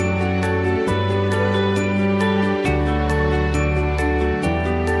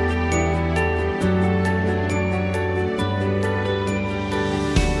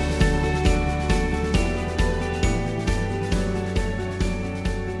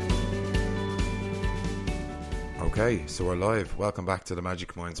Okay, so we're live. Welcome back to the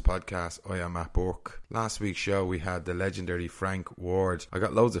Magic Minds podcast. I am Matt Burke. Last week's show we had the legendary Frank Ward. I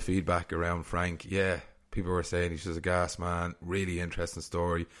got loads of feedback around Frank. Yeah, people were saying he's just a gas man. Really interesting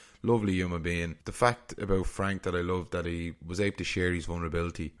story. Lovely human being. The fact about Frank that I love that he was able to share his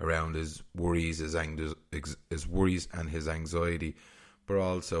vulnerability around his worries, his worries and his anxiety, but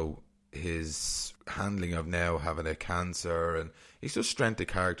also his handling of now having a cancer, and his just strength of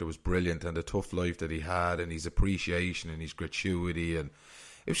character was brilliant, and the tough life that he had, and his appreciation and his gratuity, and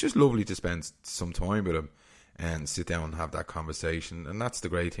it was just lovely to spend some time with him and sit down and have that conversation. And that's the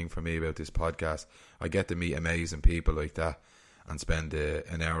great thing for me about this podcast. I get to meet amazing people like that and spend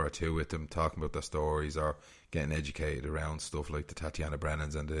an hour or two with them talking about their stories or getting educated around stuff like the Tatiana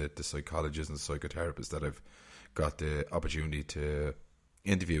Brennans and the psychologists and psychotherapists that I've got the opportunity to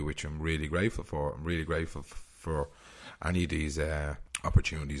interview, which I'm really grateful for. I'm really grateful for any of these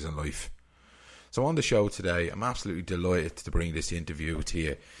opportunities in life. So on the show today, I'm absolutely delighted to bring this interview to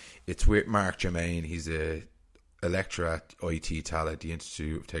you. It's with Mark Germain. He's a lecturer at IT Tala, the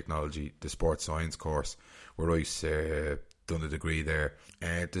Institute of Technology, the sports science course, where I've done a degree there.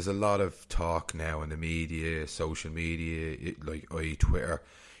 There's a lot of talk now in the media, social media, like Twitter,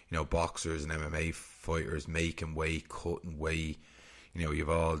 boxers and MMA fighters making weight, cutting weight. You have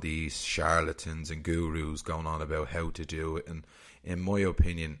all these charlatans and gurus going on about how to do it. And in my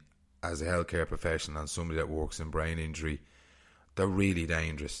opinion, as a healthcare professional and somebody that works in brain injury, they're really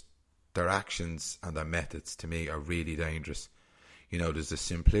dangerous. Their actions and their methods, to me, are really dangerous. There's a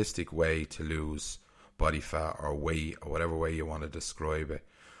simplistic way to lose body fat or weight or whatever way you want to describe it.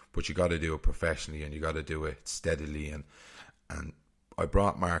 But you got to do it professionally and you got to do it steadily. And I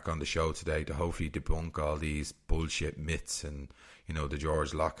brought Mark on the show today to hopefully debunk all these bullshit myths and the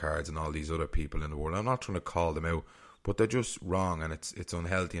George Lockharts and all these other people in the world. I'm not trying to call them out, but they're just wrong, and it's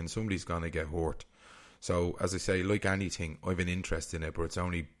unhealthy, and somebody's going to get hurt. So, as I say, like anything, I have an interest in it, but it's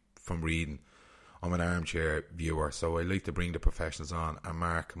only from reading. I'm an armchair viewer, so I like to bring the professionals on, and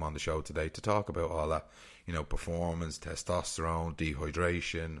Mark come on the show today to talk about all that, performance, testosterone,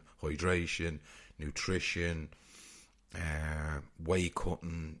 dehydration, hydration, nutrition, weight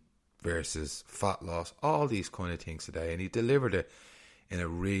cutting versus fat loss, all these kind of things today. And he delivered it in a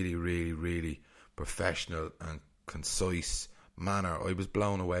really, really, really professional and concise manner. I was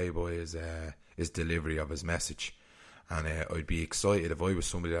blown away by his delivery of his message, and I'd be excited if I was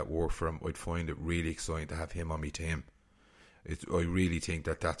somebody that worked for him. I'd find it really exciting to have him on me team. I really think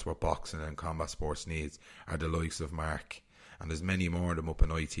that's what boxing and combat sports needs, are the likes of Mark, and there's many more of them up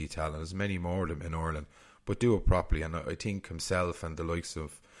in IT Talent, there's many more of them in Ireland, but do it properly. And I think himself and the likes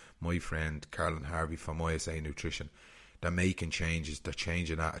of my friend Carolyn Harvey from ISA Nutrition, they're making changes, they're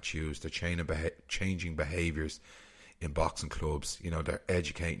changing attitudes, they're changing behaviours in boxing clubs. They're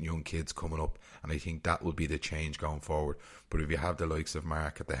educating young kids coming up, and I think that will be the change going forward. But if you have the likes of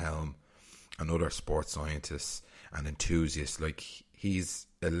Mark at the helm and other sports scientists and enthusiasts, like he's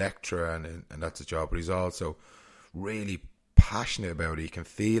a lecturer and that's his job, but he's also really passionate about it. You can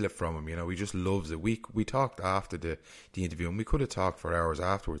feel it from him. He just loves it. We talked after the interview, and we could have talked for hours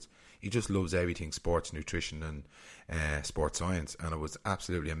afterwards. He just loves everything sports nutrition and sports science, and it was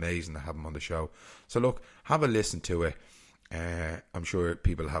absolutely amazing to have him on the show. So look, have a listen to it. I'm sure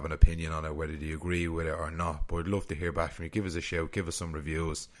people have an opinion on it, whether they agree with it or not, but I'd love to hear back from you. Give us a shout, give us some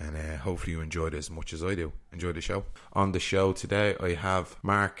reviews, and hopefully you enjoyed it as much as I do. Enjoy the show. On the show today I have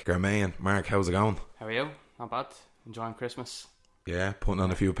Mark Germain. Mark, how's it going? How are you? Not bad. Enjoying Christmas. Yeah, putting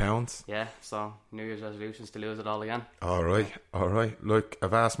on a few pounds. Yeah, so New Year's resolutions to lose it all again. All right. Look,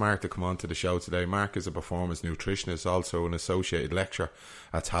 I've asked Mark to come on to the show today. Mark is a performance nutritionist, also an associated lecturer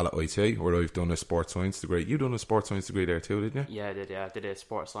at Tala IT, where I've done a sports science degree. You done a sports science degree there too, didn't you? Yeah, I did. I did a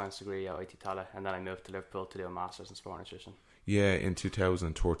sports science degree at IT Tala, and then I moved to Liverpool to do a master's in sport nutrition. Yeah, in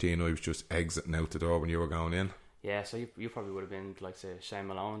 2013, I was just exiting out the door when you were going in. Yeah, so you probably would have been like, say, Shane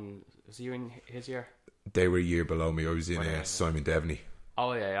Malone. Was you in his year? They were a year below me. I was in Simon Devney.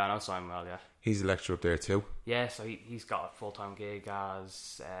 Oh yeah, I know Simon well, yeah. He's a lecturer up there too. Yeah, so he's got a full-time gig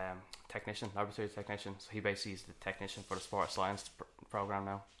as technician, laboratory technician. So he basically is the technician for the sports science program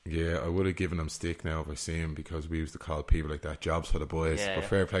now. Yeah, I would have given him stick now if I see him, because we used to call people like that jobs for the boys. But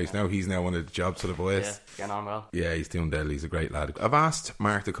fair play. Now he's now one of the jobs for the boys. Yeah, getting on well. Yeah, he's doing deadly. He's a great lad. I've asked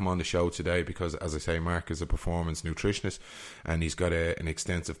Mark to come on the show today because, as I say, Mark is a performance nutritionist and he's got an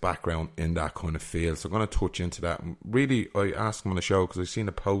extensive background in that kind of field. So I'm going to touch into that. Really, I asked him on the show because I seen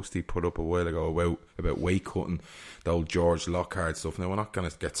a post he put up a while ago about weight cutting, the old George Lockhart stuff. Now, we're not going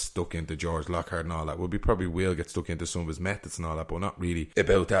to get stuck into George Lockhart and all that. We probably will get stuck into some of his methods and all that, but not really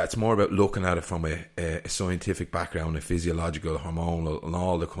about that. It's more about looking at it from a scientific background, a physiological, hormonal, and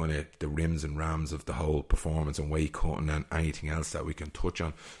all the kind of the rims and rams of the whole performance and weight cutting and anything else that we can touch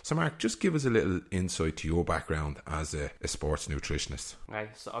on. So, Mark, just give us a little insight to your background as a sports nutritionist. Okay,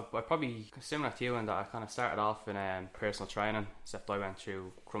 so I probably similar to you in that I kind of started off in personal training, except I went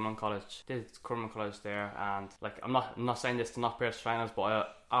through Crumlin College. Did Crumlin College there, and like I'm not saying this to not personal trainers,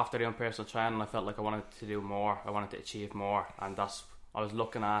 but after doing personal training, I felt like I wanted to do more. I wanted to achieve more, and that's I was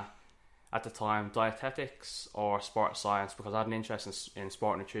looking at the time dietetics or sport science, because I had an interest in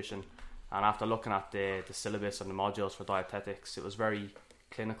sport nutrition. And after looking at the syllabus and the modules for dietetics, it was very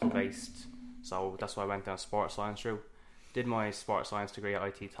clinical based, so that's why I went down sport science route. Did my sport science degree at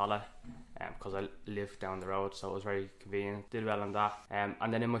IT Tallaght because I lived down the road, so it was very convenient. Did well in that. And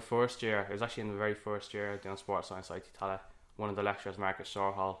then in my first year, it was actually in the very first year doing sport science at IT Tallaght, one of the lecturers, Marcus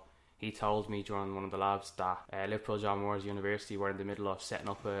Shorehall, he told me during one of the labs that Liverpool John Moores University were in the middle of setting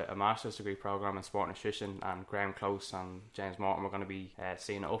up a master's degree programme in sport nutrition, and Graham Close and James Morton were going to be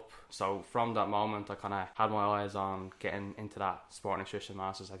seeing it up. So from that moment, I kind of had my eyes on getting into that sport nutrition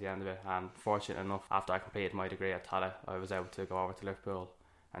master's at the end of it, and fortunate enough, after I completed my degree at Tallaght, I was able to go over to Liverpool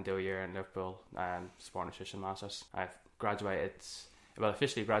and do a year in Liverpool sport nutrition masters. I've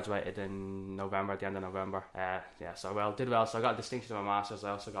officially graduated in November, at the end of November. Did well. So I got a distinction in my masters.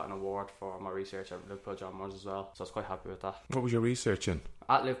 I also got an award for my research at Liverpool John Moores as well. So I was quite happy with that. What was your research in?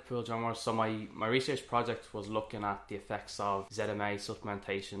 At Liverpool John Moores, so my research project was looking at the effects of ZMA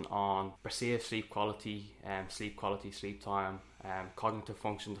supplementation on perceived sleep quality, sleep time, cognitive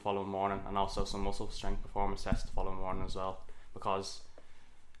function the following morning, and also some muscle strength performance tests the following morning as well. Because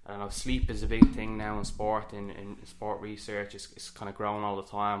I don't know, sleep is a big thing now in sport. In sport research, it's kind of growing all the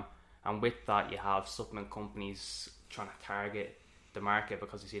time, and with that, you have supplement companies trying to target the market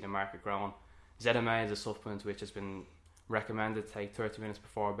because you see the market growing. ZMA is a supplement which has been recommended to take 30 minutes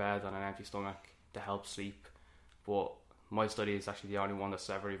before bed on an empty stomach to help sleep, but my study is actually the only one that's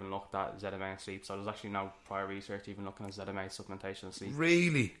ever even looked at ZMA and sleep. So there's actually no prior research even looking at ZMA supplementation and sleep.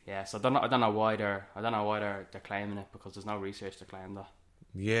 Really? Yeah. So I don't know why they're claiming it, because there's no research to claim that.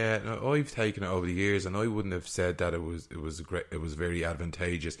 Yeah, no, I've taken it over the years, and I wouldn't have said that it was very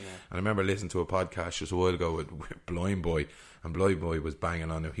advantageous. Yeah. And I remember listening to a podcast just a while ago with Blind Boy, and Blind Boy was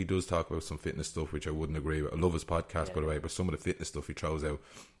banging on it. He does talk about some fitness stuff which I wouldn't agree with. I love his podcast, by the way, but some of the fitness stuff he throws out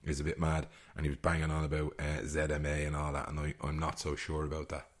is a bit mad, and he was banging on about ZMA and all that, and I'm not so sure about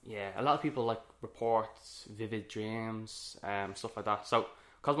that. Yeah, a lot of people like reports, vivid dreams, stuff like that. So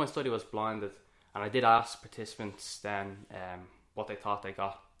because my study was blinded, and I did ask participants then what they thought they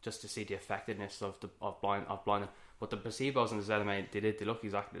got, just to see the effectiveness of blinding. But the placebos and the ZMA, they look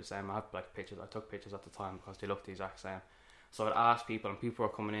exactly the same. I have pictures. I took pictures at the time because they looked the exact same. So I'd ask people, and people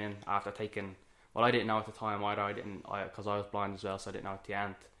were coming in after taking. Well, I didn't know at the time either. Because I was blind as well, so I didn't know at the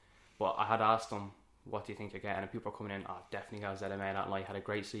end. But I had asked them, "What do you think you're getting?" And people were coming in, definitely got ZMA that night. Had a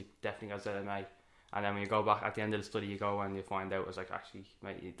great sleep, definitely got ZMA. And then when you go back at the end of the study, you go and you find out it was like, actually,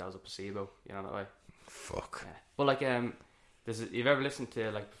 mate, that was a placebo. You know that way. Fuck. Yeah. But you've ever listened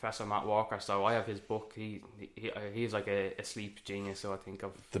to like Professor Matt Walker? So I have his book. He's like a sleep genius. So I think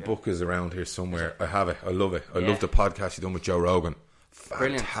of the book is around here somewhere. I have it. I love it. I love the podcast you done with Joe Rogan.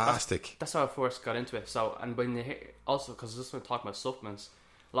 Fantastic. Brilliant. That's how I first got into it. So, and when you hear, also because this when talking about supplements,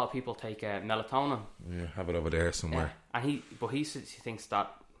 a lot of people take melatonin. Yeah, have it over there somewhere. Yeah. And he thinks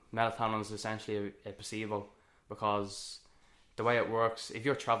that melatonin is essentially a placebo, because the way it works, if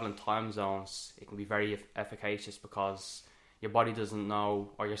you're traveling time zones, it can be very efficacious, because your body doesn't know,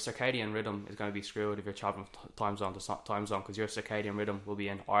 or your circadian rhythm is going to be screwed if you're traveling time zone to time zone, because your circadian rhythm will be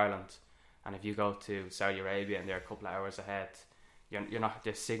in Ireland, and if you go to Saudi Arabia and they're a couple of hours ahead, you're not,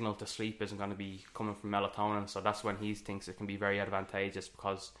 the signal to sleep isn't going to be coming from melatonin. So that's when he thinks it can be very advantageous,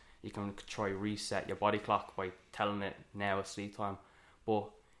 because you can try reset your body clock by telling it now it's sleep time. But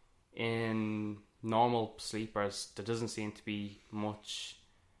in normal sleepers, there doesn't seem to be much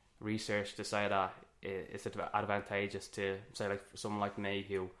research to say that it's advantageous to, say, like for someone like me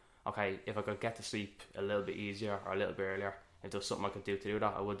who, okay, if I could get to sleep a little bit easier or a little bit earlier, if there's something I could do to do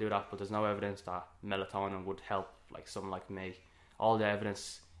that, I would do that. But there's no evidence that melatonin would help like someone like me. All the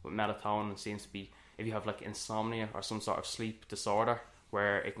evidence with melatonin seems to be if you have like insomnia or some sort of sleep disorder,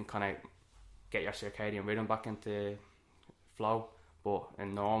 where it can kind of get your circadian rhythm back into flow. But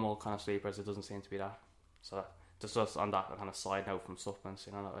in normal kind of sleepers, it doesn't seem to be that. So just on that kind of side note from supplements,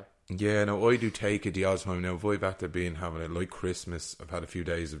 you know, that way. Yeah, no, I do take it the odd time. Now, if I've had to be having it like Christmas, I've had a few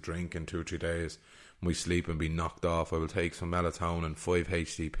days of drinking, 2 or 3 days, my sleep and be knocked off, I will take some melatonin,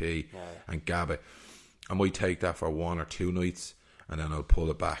 5-HTP and GABA. I might take that for 1 or 2 nights, and then I'll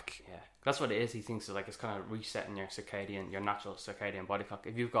pull it back. Yeah, that's what it is. He thinks it's kind of resetting your natural circadian body clock.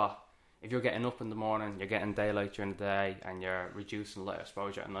 If you're getting up in the morning, you're getting daylight during the day, and you're reducing light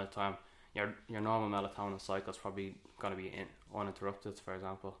exposure at night time, your normal melatonin cycle is probably going to be uninterrupted, for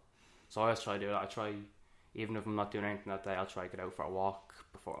example. So I always try to do that. I try, even if I'm not doing anything that day, I'll try to get out for a walk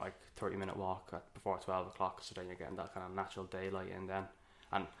before, like 30-minute walk before 12 o'clock, so then you're getting that kind of natural daylight in then.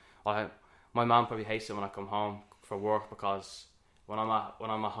 And my mum probably hates it when I come home for work, because when I'm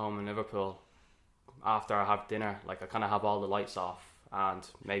at home in Liverpool, after I have dinner, like I kind of have all the lights off and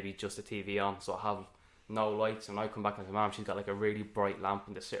maybe just the TV on, so I have no lights. And I come back into mum, she's got like a really bright lamp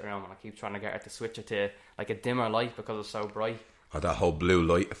in the sitting room, and I keep trying to get her to switch it to like a dimmer light because it's so bright. Oh, that whole blue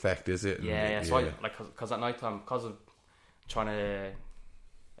light effect, is it? Yeah. So because at night time, because of trying to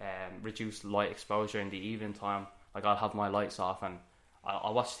reduce light exposure in the evening time, like I'll have my lights off and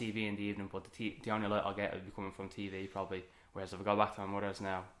I'll watch TV in the evening, but the only light I'll get will be coming from TV probably. Whereas if I go back to my mother's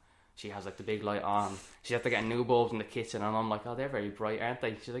now, she has like the big light on. She has to get new bulbs in the kitchen, and I'm like, oh, they're very bright, aren't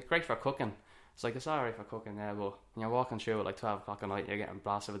they? She's like, great for cooking. It's like, it's alright for cooking there, but when you're walking through at like 12 o'clock at night, you're getting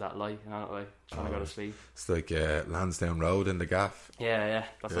blasted with that light, you know, like trying to go to sleep. It's like Lansdowne Road in the gaff. Yeah,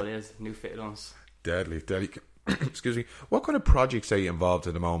 that's what it is. New fitted ones. Deadly. Excuse me. What kind of projects are you involved in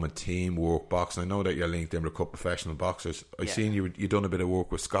at the moment? Teamwork, boxing. I know that you're linked in with a couple of professional boxers. I've seen you done a bit of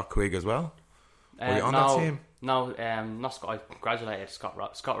work with Scott Quigg as well. Were you on that team? No, not Scott. I graduated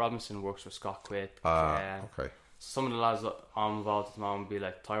Scott Robinson works with Scott Quigg. Okay. Some of the lads that I'm involved at the moment would be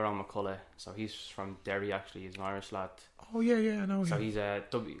like Tyrone McCullough. So he's from Derry, actually. He's an Irish lad. Oh yeah, I know. So he's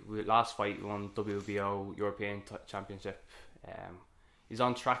last fight he won WBO European Championship. He's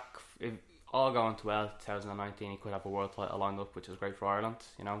on track. If all going to well, 2019 he could have a world title lined up, which is great for Ireland.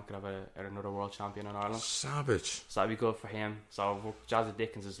 You know, we could have another world champion in Ireland. Savage. So that'd be good for him. So Jazza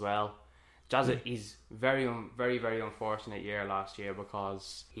Dickens as well. Jazza, he's very unfortunate year last year,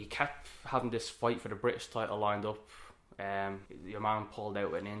 because he kept having this fight for the British title lined up. Your man pulled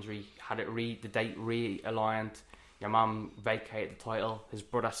out with an injury, had the date realigned. Your man vacated the title. His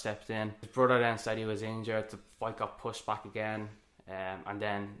brother stepped in. His brother then said he was injured. The fight got pushed back again, and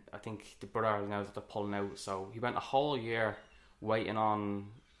then I think the brother now that they're pulling out. So he went a whole year waiting on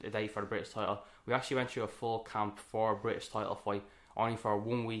the date for the British title. We actually went through a full camp for a British title fight, only for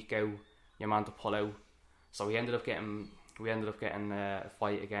 1 week out. Your man to pull out, so we ended up getting a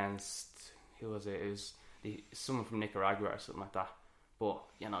fight against, who was it? It was someone from Nicaragua or something like that. But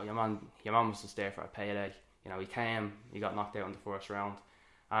you know, your man was just there for a payday. You know, he got knocked out in the first round,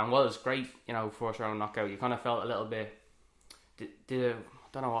 and while it was great, you know, first round knockout, you kind of felt a little bit. I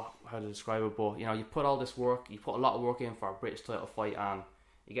don't know how to describe it, but you know, you put all this work, you put a lot of work in for a British title fight, and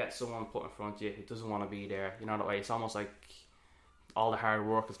you get someone put in front of you who doesn't want to be there. You know that way. It's almost like all the hard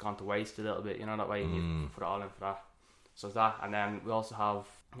work has gone to waste a little bit, you know, that way you put it all in for that. So it's that, and then we also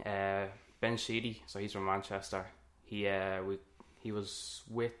have Ben Sheedy, so he's from Manchester. He was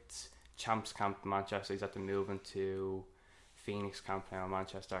with Champs Camp in Manchester. He's had to move into Phoenix Camp now in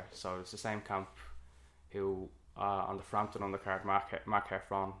Manchester. So it's the same camp who on the Frampton undercard, Mark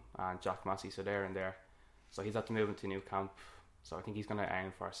Heffron and Jack Massey, so they're in there. So he's had to move into a new camp. So I think he's going to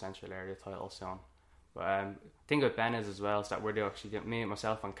aim for a Central Area title soon. But thing with Ben is as well is that we're actually me,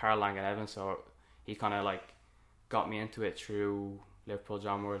 myself, and Carl Langan Evans. So he kind of like got me into it through Liverpool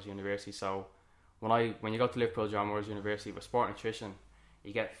John Moores University. So when you go to Liverpool John Moores University with sport nutrition,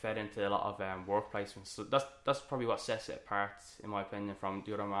 you get fed into a lot of work placements. So that's probably what sets it apart, in my opinion, from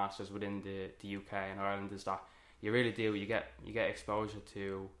the other masters within the UK and Ireland, is that you really do you get exposure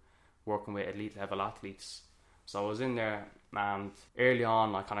to working with elite level athletes. So I was in there, and early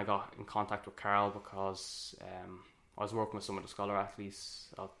on I kind of got in contact with Carl because I was working with some of the scholar athletes.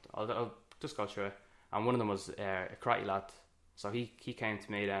 I'll just go through it. And one of them was a karate lad. So he came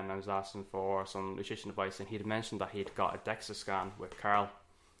to me then and was asking for some nutrition advice, and he'd mentioned that he'd got a DEXA scan with Carl.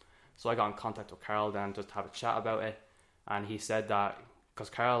 So I got in contact with Carl then just to have a chat about it, and he said that because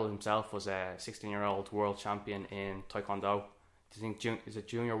Carl himself was a 16-year-old world champion in Taekwondo. I think is it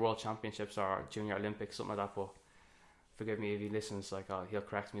Junior World Championships or Junior Olympics, something like that, but forgive me if he listens, like he'll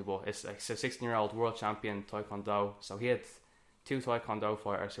correct me, but it's like a 16-year-old world champion Taekwondo. So he had 2 Taekwondo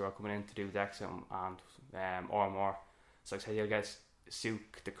fighters who are coming in to do DEXA and or more. So I said he'll get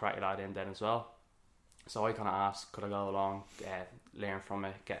Suk, the karate lad, in then as well. So I kind of asked, could I go along, learn from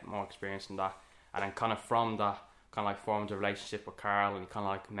it, get more experience in that, and then kind of from that, kind of like formed a relationship with Carl, and he kind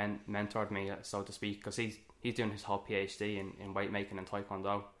of like mentored me, so to speak, because he's doing his whole PhD in weight making and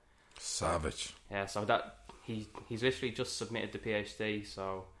Taekwondo. Savage. Yeah, so that he's literally just submitted the PhD,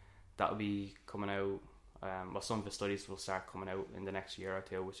 so that'll be coming out. Well, some of the studies will start coming out in the next year or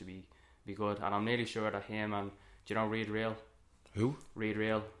two, which would be be good. And I'm nearly sure that him and, do you know Reid Real? Who? Reid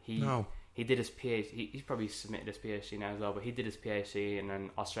Real. No. He did his PhD. He's probably submitted his PhD now as well, but he did his PhD in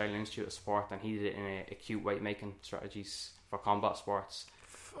an Australian Institute of Sport, and he did it in acute weight making strategies for combat sports.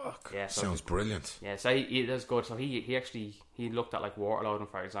 Fuck. Yeah, so sounds brilliant. Yeah, so he does good. So he actually looked at like water loading,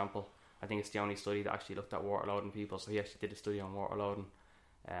 for example. I think it's the only study that actually looked at water loading people. So he actually did a study on water loading.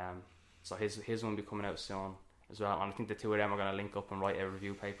 So his one will be coming out soon as well. And I think the two of them are going to link up and write a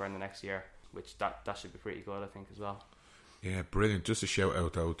review paper in the next year, which that should be pretty good, I think, as well. Yeah, brilliant. Just a shout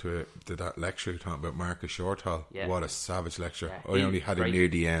out though to that lecture you're talking about, Marcus Shortall. Yeah. What a savage lecture. Yeah. I only had him near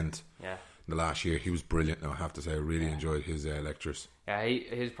the end. Yeah. The last year. He was brilliant now, I have to say. I really enjoyed his lectures. Yeah,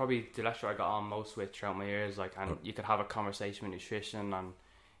 he's probably the lecturer I got on most with throughout my years. Like, and you could have a conversation with nutrition, and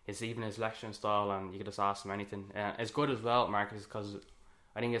it's even his lecturing style, and you could just ask him anything. It's good as well, Marcus, because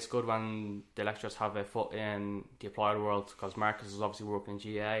I think it's good when the lecturers have a foot in the applied world, because Marcus was obviously working in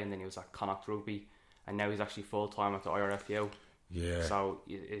GA, and then he was at Connacht Rugby, and now he's actually full time at the IRFU. Yeah. So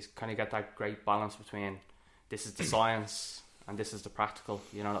it's kind of get that great balance between this is the science and this is the practical,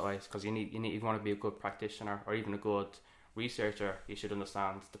 you know, that way. Because you need if you want to be a good practitioner or even a good researcher, you should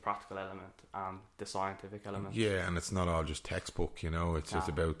understand the practical element and the scientific element. Yeah, and it's not all just textbook, you know, it's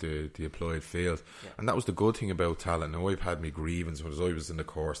about the applied field. Yeah. And that was the good thing about talent. Now, I've had my grievance when I was in the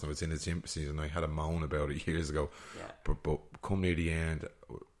course and I was in its infancy, and I had a moan about it years ago. Yeah. But come near the end,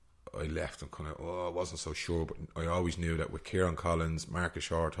 I left and kind of, I wasn't so sure, but I always knew that with Kieran Collins, Marcus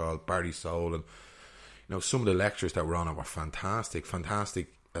Shortall, Barry Solan, you know, some of the lectures that were on it were fantastic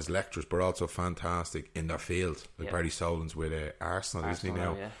as lecturers, but also fantastic in their field. Like Barry Solan's with Arsenal, isn't he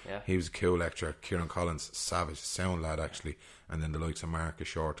now? Yeah. He was a cool lecturer. Kieran Collins, savage, sound lad actually. And then the likes of Marcus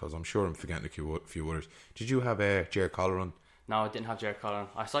Shortall. I'm sure I'm forgetting a few others. Did you have Ger Collar on? No, I didn't have Jared Cullen.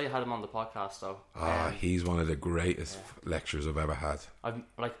 I saw you had him on the podcast though. He's one of the greatest lecturers I've ever had.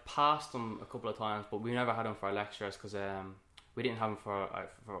 I've passed him a couple of times, but we never had him for our lectures because we didn't have him for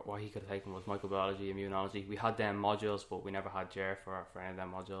what he could have taken was microbiology, immunology. We had them modules, but we never had Jared for any of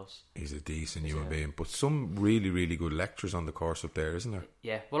them modules. He's a decent human being, but some really, really good lectures on the course up there, isn't there?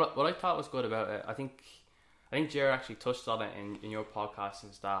 Yeah, what I thought was good about it, I think Jared actually touched on it in your podcast,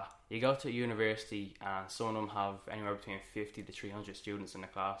 is that you go to a university and some of them have anywhere between 50 to 300 students in the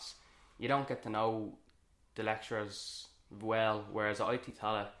class. You don't get to know the lecturers well, whereas at IT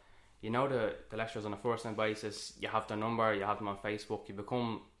Tala, you know the lecturers on a first name basis. You have their number, you have them on Facebook.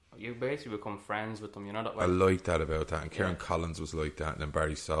 You basically become friends with them. You know that way. I like that about that, and Kieran Collins was like that, and then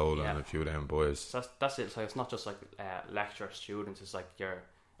Barry Soul and a few of them boys. So that's it. So it's not just like lecturer students. It's like you're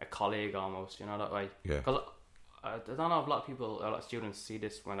a colleague almost. You know that way. Yeah. Because I don't know if a lot of students see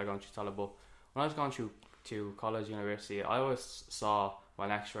this when they're going through Tala, but when I was going to college, university, I always saw my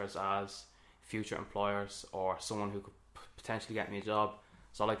lecturers as future employers or someone who could potentially get me a job.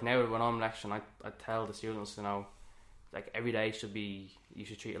 So like now when I'm lecturing, I tell the students, you know, like every day you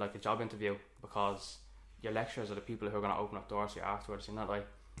should treat it like a job interview, because your lecturers are the people who are going to open up doors for you afterwards. You know, like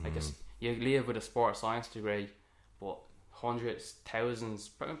you leave with a sport science degree, but hundreds, thousands,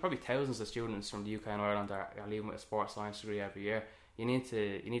 probably thousands of students from the UK and Ireland are leaving with a sports science degree every year. You need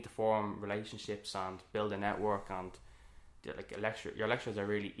to form relationships and build a network, and like your lecturers are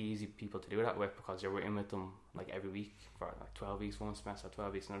really easy people to do that with, because you're in with them like every week for like 12 weeks one semester,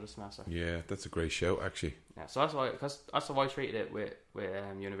 12 weeks another semester. Yeah, that's a great shout actually. Yeah, so that's how I treated it with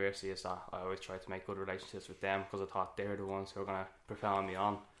university, is that I always try to make good relationships with them, because I thought they're the ones who are going to propel me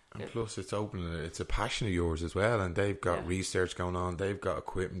on. And plus it's it's a passion of yours as well, and they've got research going on, they've got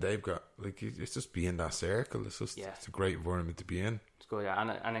equipment, they've got, like, it's just be in that circle. It's just it's a great environment to be in. It's good,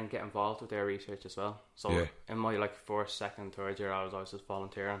 yeah, and then get involved with their research as well. So in my like first, second, third year, I was just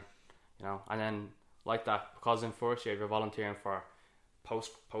volunteering, you know, and then like that, because in first year you're volunteering for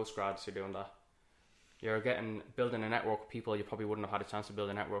post grads, you're doing that. You're building a network with people you probably wouldn't have had a chance to build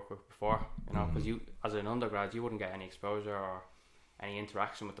a network with before, you know, because you as an undergrad you wouldn't get any exposure or any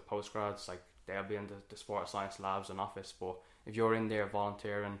interaction with the postgrads. Like they'll be in the sports science labs and office, but if you're in there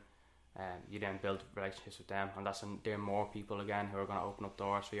volunteering, you then build relationships with them, and there are more people again who are going to open up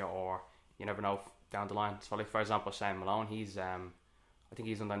doors for you, or you never know down the line. So like for example, Shane Malone, he's I think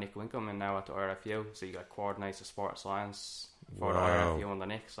he's under Nick Winkelman now at the RFU, so you got coordinates the sports science for the RFU under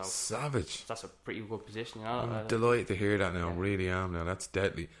Nick. So savage. That's a pretty good position, you know. I'm delighted to hear that now. I really am now. That's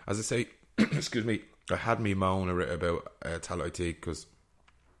deadly. As I say, excuse me, I had me moan about Tala IT, because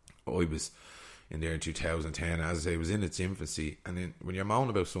I was in there in 2010. As I say, it was in its infancy, and then when you're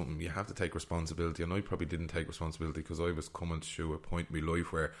moaning about something, you have to take responsibility, and I probably didn't take responsibility because I was coming through a point in my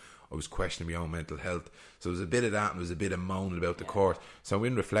life where I was questioning my own mental health. So there was a bit of that, and there was a bit of moaning about the course. So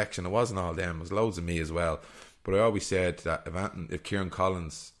in reflection, it wasn't all them, it was loads of me as well. But I always said that if Kieran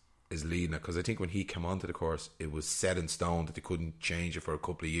Collins is leading it, because I think when he came onto the course, it was set in stone that they couldn't change it for a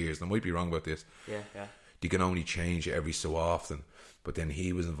couple of years. And I might be wrong about this. Yeah. You can only change it every so often. But then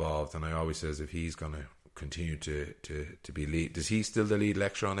he was involved, and I always says if he's going to continue to be lead, does he still the lead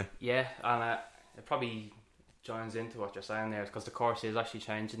lecturer on it? Yeah, and it probably joins into what you're saying there, because the course is actually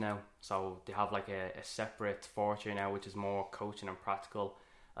changing now. So they have like a separate fourth year now, which is more coaching and practical.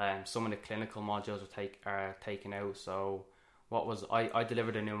 Some of the clinical modules are taken out. So what was I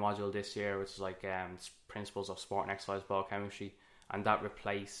delivered a new module this year, which is like principles of sport and exercise biochemistry, and that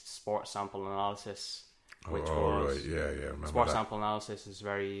replaced sport sample analysis. Which was right, yeah, remember sport that. sample analysis is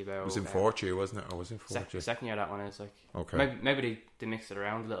very about. It was in fourth year, wasn't it? Or was it in fourth year? Second year that one is like. Okay. Maybe they mixed it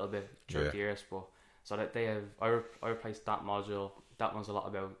around a little bit throughout the years, but so that they have. I replaced that module. That one's a lot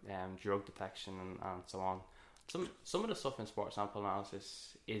about drug detection and so on. Some of the stuff in sport sample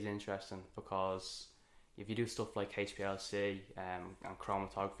analysis is interesting, because if you do stuff like HPLC and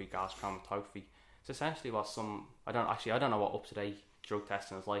chromatography, gas chromatography, it's essentially what I don't know what up to date drug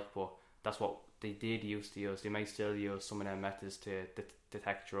testing is like, but that's what they did used to use. They may still use some of their methods to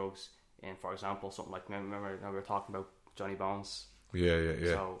detect drugs. In, for example, something like, remember we were talking about Johnny Bones. Yeah.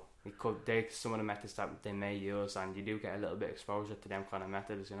 So they some of the methods that they may use, and you do get a little bit exposure to them kind of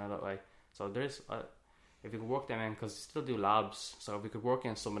methods, that way. So there's if you could work them in, because they still do labs. So if we could work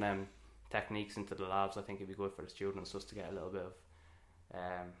in some of them techniques into the labs, I think it'd be good for the students just to get a little bit of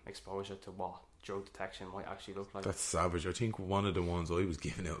exposure to what drug detection might actually look like. That's savage. I think one of the ones I was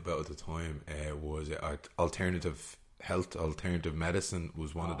giving out about at the time was alternative medicine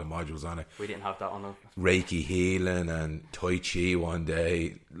was one of the modules on it. We didn't have that on Reiki healing and Tai Chi one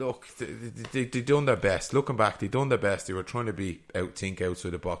day. Look, they done their best. Looking back, they done their best. They were trying to think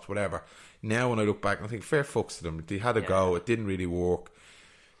outside the box, whatever. Now when I look back, I think fair fucks to them. They had a go. It didn't really work.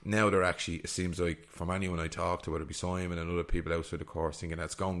 Now they're actually, it seems like, from anyone I talk to, whether it be Simon and other people outside the course, thinking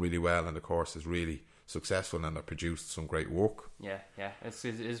that's going really well and the course is really successful and they've produced some great work. Yeah, it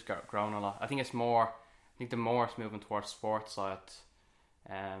is grown a lot. I think the more it's moving towards sports side,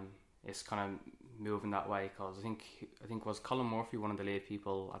 it's kind of moving that way, because I think was Colin Murphy one of the lead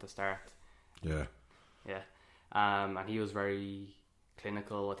people at the start. Yeah, and he was very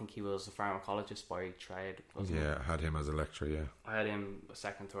clinical. I think he was a pharmacologist by trade, wasn't he? I had him as a lecturer. I had him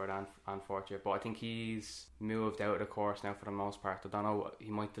second, third and fourth year, but I think he's moved out of the course now for the most part. I don't know,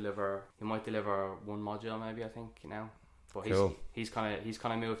 he might deliver one module maybe, I think, now. But cool. he's kind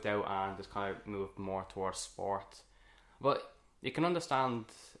of moved out and has kind of moved more towards sport. But you can understand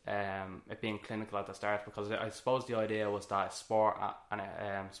it being clinical at the start, because I suppose the idea was that sport and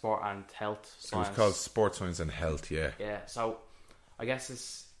health science. It was called Sports Science and Health, yeah. Yeah, so I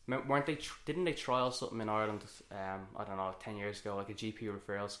guess didn't they trial something in Ireland, I don't know, 10 years ago, like a GP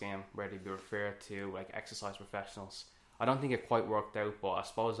referral scheme where they'd be referred to like exercise professionals. I don't think it quite worked out, but I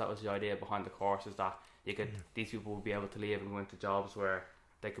suppose that was the idea behind the course, is that these people would be able to leave and go into jobs where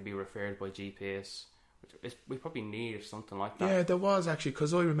they could be referred by GPs. We probably need something like that. Yeah, there was actually,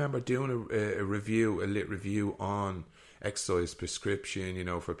 because I remember doing a lit review on exercise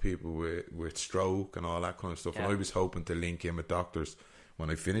prescription, for people with stroke and all that kind of stuff. Yeah. And I was hoping to link in with doctors when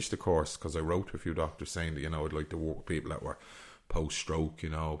I finished the course, because I wrote to a few doctors saying that, I'd like to work with people that were post-stroke,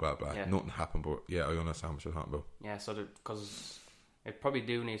 blah, blah. Yeah. Nothing happened, but yeah, I understand what you're talking about. Yeah, so because it probably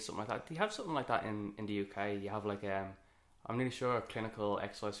do need something like that. Do you have something like that in the UK? You have like I'm really sure a clinical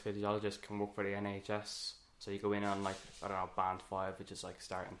exercise physiologist can work for the NHS. So you go in on like, I don't know, band 5, which is like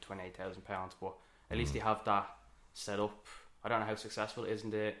starting £28,000, but at least they have that set up. I don't know how successful it is in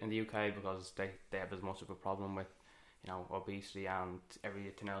the UK, because they have as much of a problem with obesity and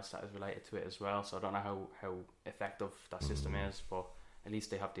everything else that is related to it as well. So I don't know how effective that system is, but at least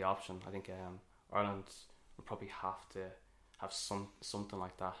they have the option. I think Ireland would probably have to have something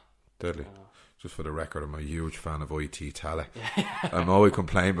like that. Deadly. Just for the record, I'm a huge fan of IT Tally. I'm always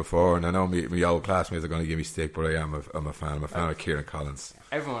complained before, and I know my old classmates are going to give me stick, but I'm a fan. I'm a fan of Kieran Collins.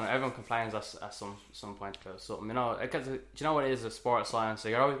 Everyone complains at some point about something. Because do you know what it is with sports science? So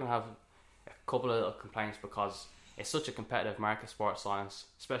you're always going to have a couple of little complaints, because it's such a competitive market, sports science,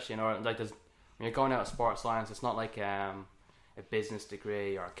 especially in Ireland. Like when you're going out of sports science, it's not like a business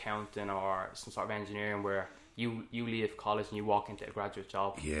degree or accounting or some sort of engineering where you leave college and you walk into a graduate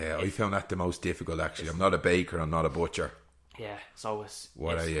job. Yeah, I found that the most difficult, actually. I'm not a baker, I'm not a butcher. Yeah, so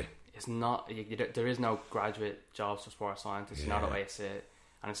What are you? It's not. There is no graduate jobs for sports scientists. Yeah. The way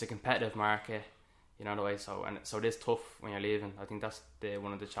it's a competitive market. The way. So it is tough when you're leaving. I think that's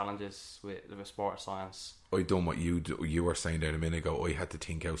one of the challenges with sports science. I done what you were saying there a minute ago. I had to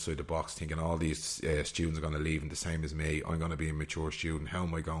think outside the box, thinking all these students are going to leave and the same as me. I'm going to be a mature student. How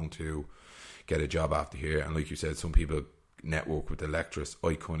am I going to get a job after here? And like you said, some people network with the lecturers,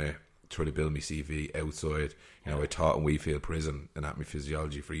 I kind of try to build my CV outside. You know, I taught in Wheatfield Prison anatomy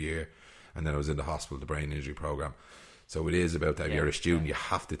physiology for a year, and then I was in the hospital, the brain injury program. So it is about that. If you're a student, you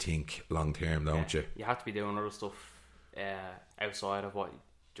have to think long term, don't you? You have to be doing other stuff outside of what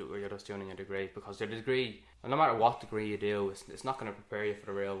you're just doing in your degree, because your degree, no matter what degree you do, it's not going to prepare you for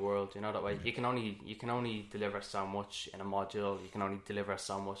the real world. You know that way. You can only deliver so much in a module. You can only deliver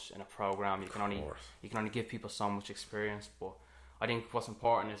so much in a program. You can only give people so much experience. But I think what's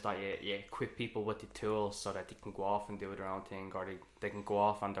important is that you equip people with the tools so that they can go off and do their own thing, or they can go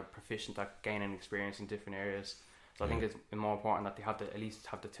off and they're proficient at gaining experience in different areas. So I think it's more important that they have to at least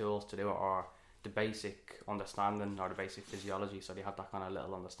have the tools to do it, or the basic understanding or the basic physiology, so they have that kind of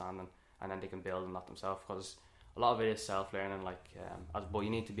little understanding, and then they can build on that themselves, because a lot of it is self-learning, but you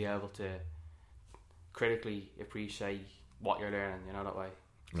need to be able to critically appreciate what you're learning, you know, that way.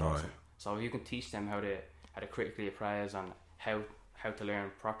 Right. So if you can teach them how to critically appraise and how to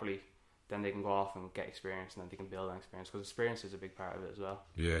learn properly, then they can go off and get experience, and then they can build on experience, because experience is a big part of it as well.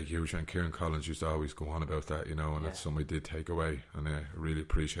 Yeah, huge. And Kieran Collins used to always go on about that, you know, and that's something I did take away, and I really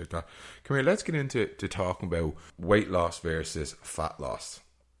appreciate that. Come here, let's get into talking about weight loss versus fat loss.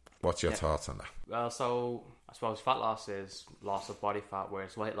 What's your thoughts on that? Well, so I suppose fat loss is loss of body fat,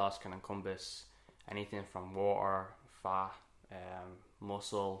 whereas weight loss can encompass anything from water, fat,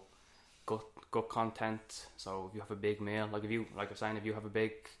 muscle, gut content. So if you have a big meal, like you're saying, if you have a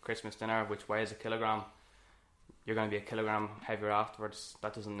big Christmas dinner which weighs 1 kilogram, you're going to be 1 kilogram heavier afterwards.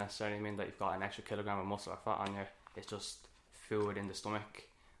 That doesn't necessarily mean that you've got an extra kilogram of muscle or fat on you. It's just food in the stomach.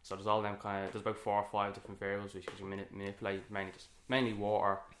 So there's all them there's about 4 or 5 different variables which you can manipulate, mainly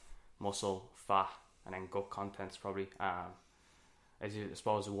water, muscle, fat, and then gut contents probably. I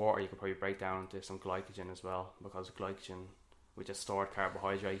suppose the water you could probably break down into some glycogen as well, because glycogen, which is stored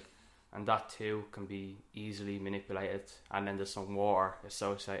carbohydrate, and that too can be easily manipulated. And then there's some water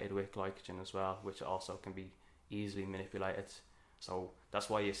associated with glycogen as well, which also can be easily manipulated. So that's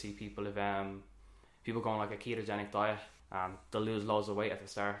why you see people people going like a ketogenic diet, they'll lose loads of weight at the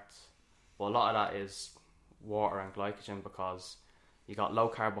start, but a lot of that is water and glycogen, because you got low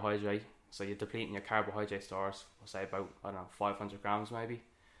carbohydrate, so you're depleting your carbohydrate stores. We'll say about 500 grams maybe.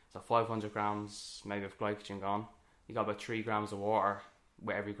 So 500 grams maybe of glycogen gone. You got about 3 grams of water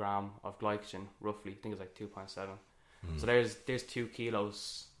with every gram of glycogen, roughly. I think it's like 2.7. So there's 2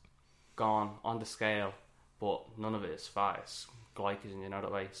 kilos gone on the scale, but none of it is fat. It's glycogen, you know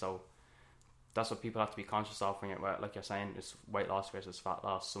that way. So that's what people have to be conscious of when you're, like you're saying, it's weight loss versus fat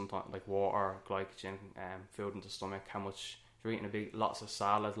loss. Sometimes like water, glycogen, food in the stomach. How much, if you're eating lots of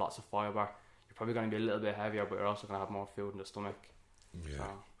salad, lots of fibre, you're probably going to be a little bit heavier, but you're also going to have more food in the stomach. Yeah. So.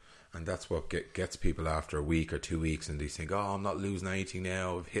 And that's what gets people after a week or 2 weeks, and they think, oh, I'm not losing anything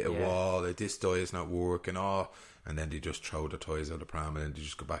now, I've hit a wall, this diet's not working, and then they just throw the toys out of the pram, and then they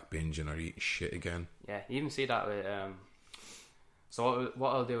just go back binging or eating shit again. Yeah, you even see that with, so what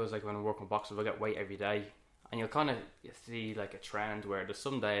I'll do is, like when I work on boxers, I'll get weight every day, and you'll kind of see like a trend where there's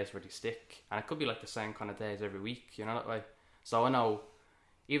some days where they stick, and it could be like the same kind of days every week, you know that way. So I know,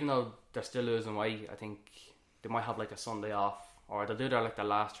 even though they're still losing weight, I think they might have like a Sunday off, or they'll do their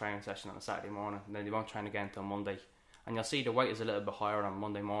last training session on a Saturday morning, and then they won't train again until Monday. And you'll see the weight is a little bit higher on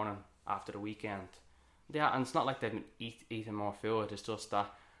Monday morning after the weekend. Yeah, and it's not like they've been eating more food, it's just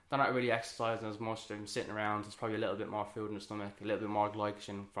that they're not really exercising as much, they've been sitting around, there's probably a little bit more food in the stomach, a little bit more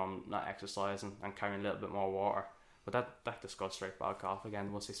glycogen from not exercising and carrying a little bit more water. But that just goes straight back off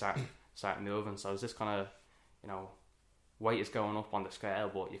again once they start moving. So it's this kind of, weight is going up on the scale,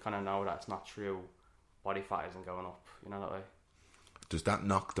 but you kind of know that it's not true. Body fat isn't going up, you know that way. Does that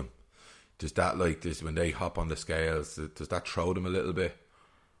knock them? Does that, when they hop on the scales, does that throw them a little bit?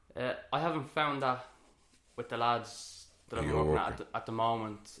 I haven't found that with the lads that I'm working at the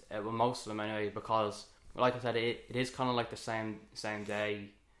moment, with most of them anyway, because, like I said, it is kind of like the same day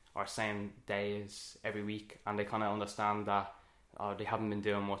or same days every week, and they kind of understand that they haven't been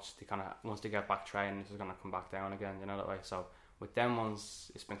doing much. They kind of, once they get back training, it's going to come back down again, you know that way. So with them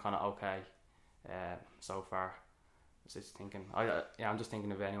ones, it's been kind of okay so far. Just thinking, I'm just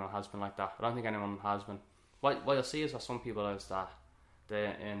thinking if anyone has been like that. I don't think anyone has been. What you'll see is that some people is that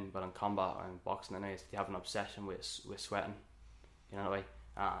they're in combat and boxing, and they have an obsession with sweating. You know that way.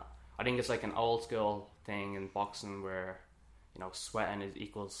 I think it's like an old school thing in boxing where sweating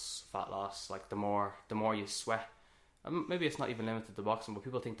equals fat loss. Like the more you sweat, maybe it's not even limited to boxing, but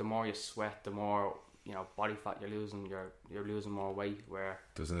people think the more you sweat, the more body fat you're losing. You're losing more weight. Where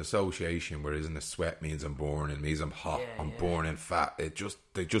there's an association where isn't the sweat means I'm burning, means I'm hot, I'm burning fat. They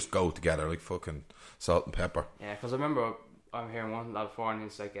just go together like fucking salt and pepper. Yeah, because I remember I'm hearing one lad before, and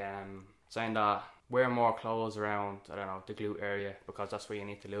he's like saying that wear more clothes around, I don't know, the glute area, because that's where you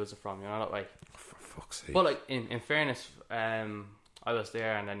need to lose it from, you know, that way. For fuck's sake. But like in fairness, I was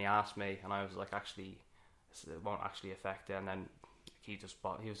there, and then he asked me, and I was like, actually, it won't actually affect it. And then he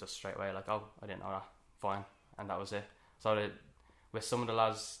was just straight away like, oh, I didn't know that, fine, and that was it. So with some of the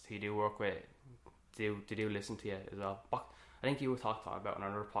lads who do work with, they do listen to you as well. But I think you were talking about in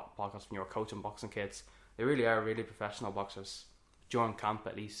another podcast when you were coaching boxing kids. They really are really professional boxers during camp,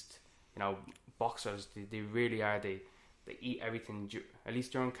 at least. You know, boxers, they really are. They eat everything. At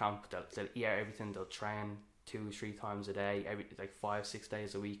least during camp, they'll eat everything. They'll train 2-3 times a day, like 5-6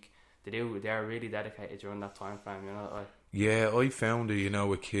 days a week. They are really dedicated during that time frame, you know. Yeah, I found it, you know,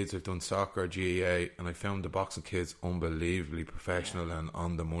 with kids. I've done soccer, GAA, and I found the boxing kids unbelievably professional and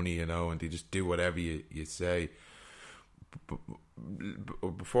on the money, you know, and they just do whatever you say. But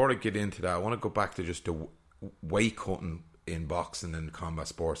before I get into that, I want to go back to just the weight cutting in boxing and combat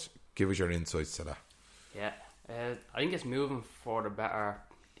sports. Give us your insights to that. Yeah, I think it's moving for the better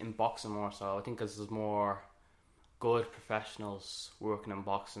in boxing more so. I think because there's more good professionals working in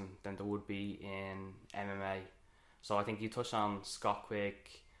boxing than there would be in MMA. So I think you touched on Scott Quigg.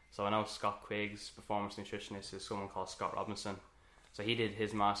 So I know Scott Quigg's performance nutritionist is someone called Scott Robinson. So he did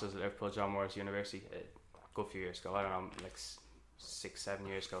his masters at Liverpool John Moores University a good few years ago. I don't know, like 6-7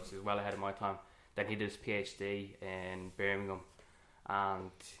 years ago. So he was well ahead of my time. Then he did his PhD in Birmingham,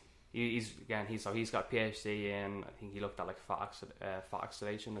 and he's got a PhD in, I think he looked at like fat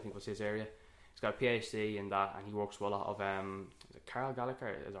oxidation, I think was his area. He's got a PhD in that, and he works with a lot of is it Carl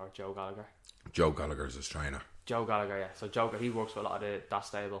Gallagher or Joe Gallagher? Joe Gallagher's his trainer. Joe Gallagher, yeah. So he works with a lot of that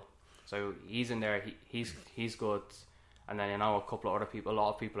stable. So he's in there. He's good. And then, you know, a lot of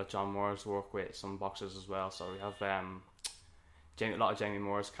people at John Moores work with some boxers as well. So we have a lot of Jamie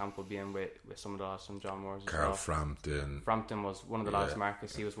Moore's camp will be in with some of the lads from John Moore's. Carl Frampton. Frampton was one of the lads.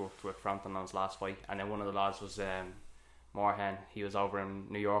 Marcus, he was worked with Frampton on his last fight, and then one of the lads was Moorhen. He was over in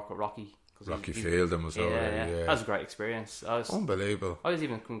New York with Rocky. Rocky Fielding was over there. Yeah. That was a great experience. Unbelievable. I was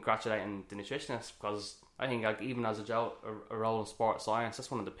even congratulating the nutritionist, because I think, like, even as a role in sports science, that's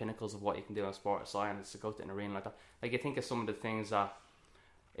one of the pinnacles of what you can do in sports science, to go to an arena like that. Like, you think of some of the things that,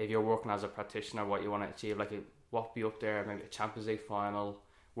 if you're working as a practitioner, what you want to achieve, like what be up there, maybe a Champions League final,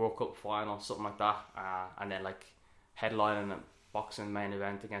 World Cup final, something like that, and then like headlining a boxing main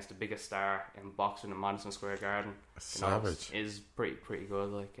event against the biggest star in boxing in Madison Square Garden. Savage. Is pretty good.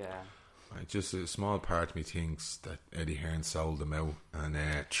 Like, just a small part of me thinks that Eddie Hearn sold them out and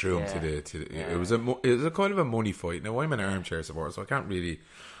threw him to the. It was a kind of a money fight. Now, I'm an armchair supporter, so I don't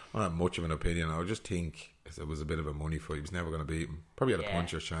have much of an opinion. I just think it was a bit of a money fight. He was never going to beat him. Probably had a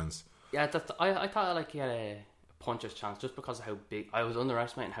puncher's chance. Yeah, I thought like he had a puncher's chance just because of how big. I was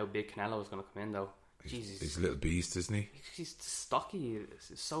underestimating how big Canelo was going to come in, though. He's a little beast, isn't he? He's stocky.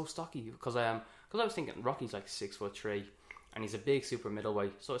 He's so stocky. Because I was thinking Rocky's like 6'3", and he's a big super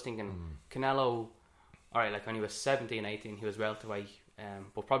middleweight. So I was thinking Canelo. All right, like when he was 17, 18, he was welterweight,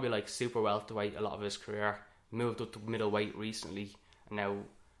 but probably like super welterweight a lot of his career. Moved up to middleweight recently, and now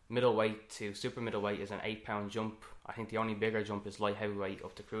middleweight to super middleweight is an 8-pound jump. I think the only bigger jump is light heavyweight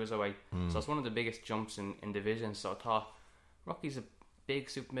up to cruiserweight. So it's one of the biggest jumps in divisions. So I thought Rocky's a big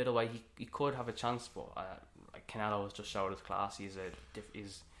super middleweight. He could have a chance, but like Canelo has just showed his class. He's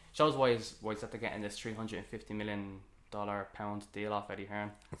shows why he's after getting this $350 million pound deal off Eddie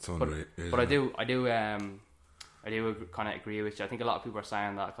Hearn. That's unreal. But I do kind of agree with you. I think a lot of people are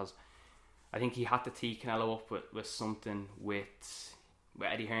saying that because I think he had to tee Canelo up with something with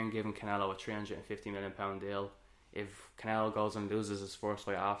Eddie Hearn giving Canelo a $350 million deal. If Canelo goes and loses his first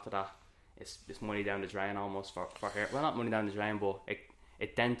fight after that, it's money down the drain almost for Hearn. Well, not money down the drain, but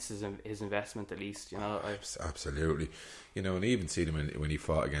it dents his investment at least, you know. Absolutely. You know, and even see him when he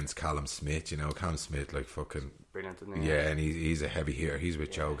fought against Callum Smith, you know, Callum Smith, like fucking brilliant, isn't he? Yeah, and he's a heavy hitter. He's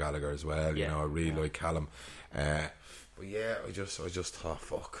with Joe Gallagher as well, you know. I really like Callum. But yeah, I just thought,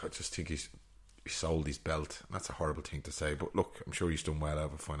 fuck, I just think he sold his belt. That's a horrible thing to say, but look, I'm sure he's done well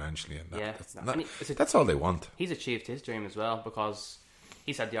over financially, and that's all they want. He's achieved his dream as well, because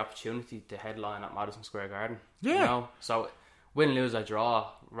he's had the opportunity to headline at Madison Square Garden. Yeah. You know? So win, lose or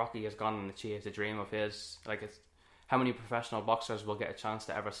draw, Rocky has gone and achieved a dream of his. Like, it's how many professional boxers will get a chance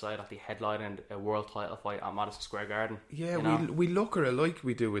to ever say that they headlined a world title fight at Madison Square Garden? Yeah, you know? we look at it like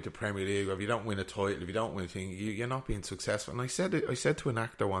we do with the Premier League. If you don't win a title, if you don't win a thing, you're not being successful. And I said to an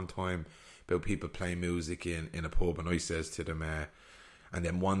actor one time about people playing music in a pub, and I says to them, and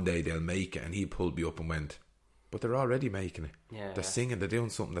then one day they'll make it, and he pulled me up and went, but they're already making it. Yeah, they're singing, they're doing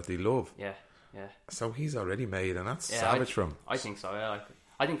something that they love. Yeah. So he's already made, and that's savage from him. I think so. Yeah,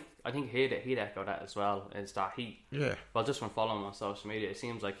 I think he'd echo that as well. Is that well, just from following him on social media, it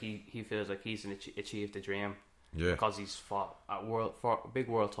seems like he feels like he's achieved the dream. Yeah. Because he's fought at big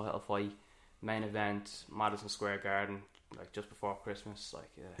world title fight, main event, Madison Square Garden, like just before Christmas. Like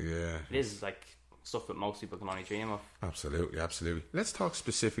yeah, it is like stuff that most people can only dream of. Absolutely. Let's talk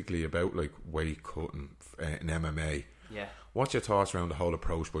specifically about like weight cutting in MMA. Yeah. What's your thoughts around the whole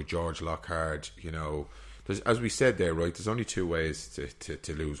approach by George Lockhart? You know, as we said there, right? There's only two ways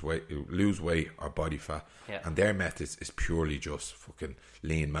to lose weight or body fat, and their method is purely just fucking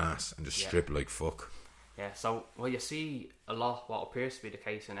lean mass and just strip like fuck. Yeah. So you see a lot. What appears to be the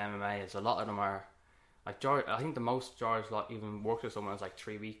case in MMA is a lot of them are like George. I think the most George even works with someone is like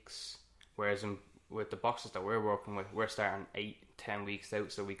 3 weeks, whereas with the boxers that we're working with, we're starting 8-10 weeks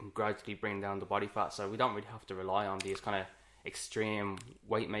out, so we can gradually bring down the body fat. So we don't really have to rely on these kind of extreme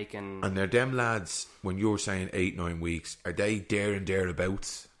weight making. And they're them lads. When you were saying 8-9 weeks, are they there and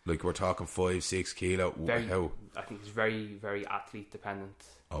thereabouts? Like we're talking 5-6 kilo. How? I think it's very, very athlete dependent.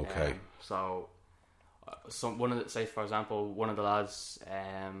 Okay. So one of the, say for example, one of the lads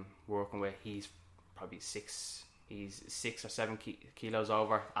we're working with, he's probably 6 or 7 kilos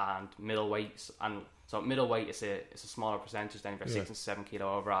over, and middleweight, and so middleweight is a smaller percentage. Then you've got 6 and 7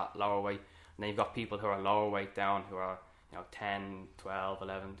 kilo over at lower weight, and then you've got people who are lower weight down who are 10, 12,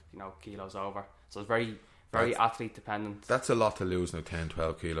 11 kilos over. So it's very athlete dependent. That's a lot to lose now. 10,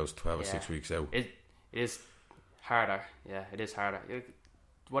 12 kilos, 12 or 6 weeks out. It is harder. Yeah, it is harder.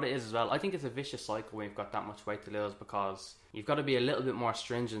 What it is as well, I think it's a vicious cycle when you've got that much weight to lose, because you've got to be a little bit more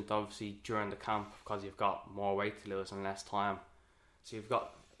stringent obviously during the camp, because you've got more weight to lose and less time, so you've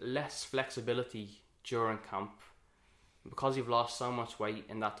got less flexibility during camp. Because you've lost so much weight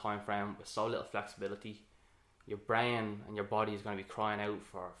in that time frame with so little flexibility, your brain and your body is going to be crying out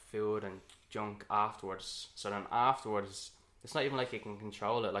for food and junk afterwards. So then afterwards, it's not even like you can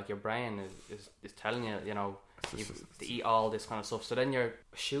control it. Like your brain is telling you, to eat all this kind of stuff. So then you're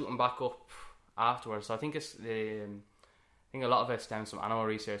shooting back up afterwards. So I think I think a lot of it's down some animal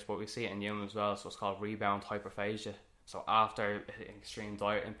research, but we see it in humans as well. So it's called rebound hyperphagia. So after an extreme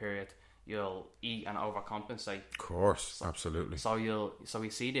dieting period, you'll eat and overcompensate. Of course, absolutely. So we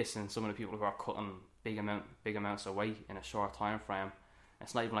see this in some of the people who are cutting big amounts of weight in a short time frame.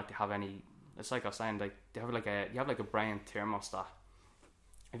 It's not even like they have any. It's like I was saying, like you have like a brain thermostat.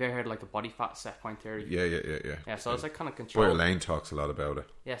 Have you ever heard like the body fat set point theory? Yeah. Yeah, so it's like kind of control. Boyle Lane talks a lot about it.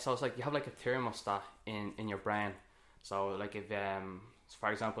 Yeah, so it's like you have like a thermostat in your brain. So like if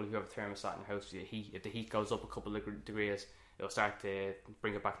for example, if you have a thermostat in your house, if the heat goes up a couple of degrees, it'll start to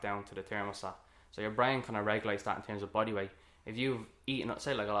bring it back down to the thermostat. So your brain kind of regulates that in terms of body weight. If you've eaten,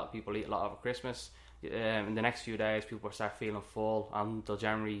 say like a lot of people eat a lot over Christmas, in the next few days people will start feeling full, and they'll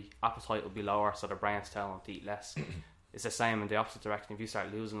generally, appetite will be lower, so their brain's telling them to eat less. It's the same in the opposite direction. If you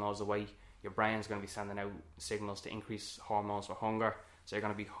start losing loads of weight, your brain's going to be sending out signals to increase hormones for hunger, so you're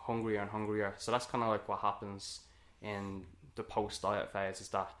going to be hungrier and hungrier. So that's kind of like what happens in the post-diet phase, is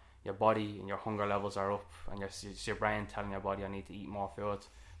that your body and your hunger levels are up, and it's your brain telling your body, I need to eat more food.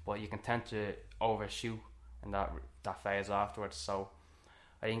 But you can tend to overshoot in that phase afterwards. So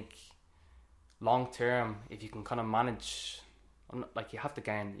I think long term, if you can kind of manage, like you have to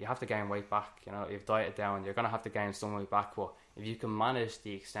gain weight back. You've dieted down, you're gonna have to gain some weight back. But if you can manage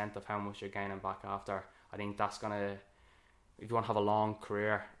the extent of how much you're gaining back after, I think that's gonna, if you want to have a long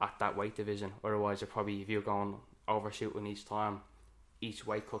career at that weight division. Otherwise, if you're going overshooting each time, each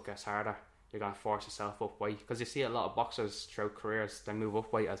weight cut gets harder. You're going to force yourself up weight, because you see a lot of boxers throughout careers, they move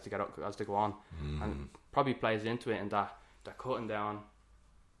up weight as they go on, and probably plays into it in that they're cutting down,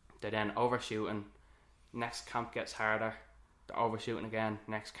 they're then overshooting, next camp gets harder, they're overshooting again,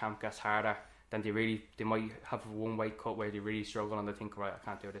 next camp gets harder, then they might have one weight cut where they really struggle and they think, right, I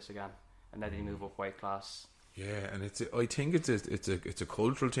can't do this again, and then they move up weight class. Yeah, and I think it's a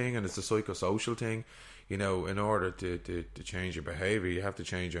cultural thing, and it's a psychosocial thing. In order to change your behaviour, you have to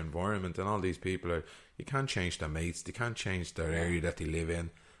change your environment. And all these people you can't change their mates, they can't change their area that they live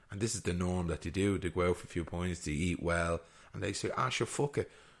in. And this is the norm that they do. They go out for a few points, they eat well, and they say, sure, fuck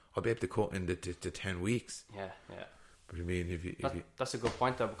it, I'll be able to cut in the 10 weeks. Yeah. But I mean, that's a good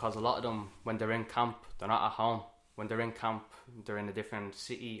point though, because a lot of them, when they're in camp, they're not at home. When they're in camp, they're in a different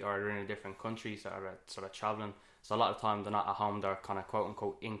city, or they're in a different country, so they're sort of travelling. So a lot of time they're not at home, they're kind of quote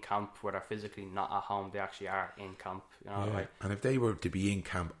unquote in camp, where they're physically not at home, they actually are in camp. Right? And if they were to be in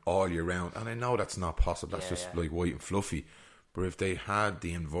camp all year round, and I know that's not possible, that's just like white and fluffy, but if they had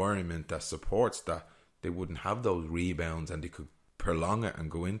the environment that supports that, they wouldn't have those rebounds, and they could prolong it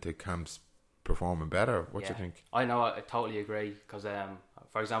and go into camps performing better. What do you think? I know, I totally agree, because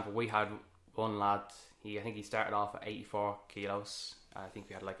for example, we had one lad, I think he started off at 84 kilos. I think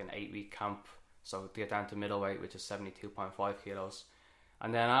we had like an 8-week camp, so to get down to middleweight, which is 72.5 kilos.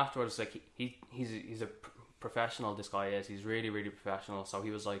 And then afterwards, like he's a professional. This guy is. He's really, really professional. So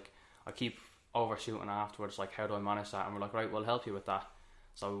he was like, I keep overshooting afterwards. Like, how do I manage that? And we're like, right, we'll help you with that.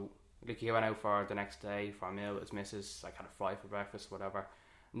 So like he went out for the next day for a meal with his missus. Like, had a fry for breakfast, whatever.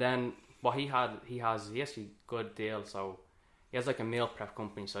 And then what he has a good deal. So he has like a meal prep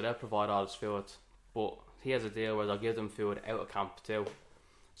company. So they'll provide all his food, but he has a deal where they'll give them food out of camp too.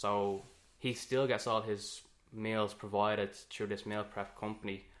 So he still gets all his meals provided through this meal prep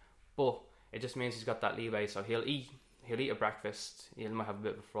company, but it just means he's got that leeway. So he'll eat a breakfast. He might have a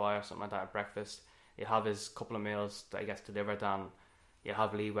bit of a fry or something like that at breakfast. He'll have his couple of meals that he gets delivered, and he'll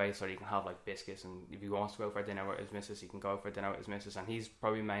have leeway so he can have like biscuits. And if he wants to go for dinner with his missus, he can go for dinner with his missus. And he's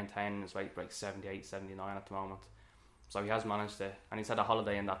probably maintaining his weight like 78, 79 at the moment. So he has managed it, and he's had a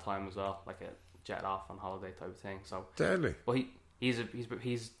holiday in that time as well, like a jet off on holiday type of thing. So deadly. But he's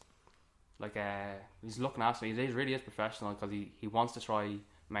like he's looking after me. He really is professional because he wants to try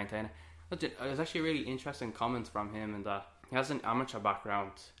maintain it. But it was actually a really interesting comment from him, in that he has an amateur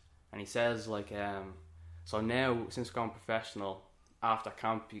background, and he says like so now since going professional, after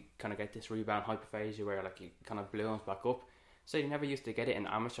camp you kind of get this rebound hyperphagia where like he kind of balloons back up. So he never used to get it in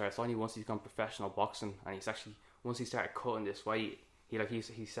amateur. It's only once he's gone professional boxing, and he's actually, once he started cutting this weight,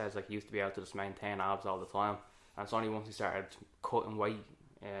 he says like he used to be able to just maintain abs all the time, and it's only once he started cutting weight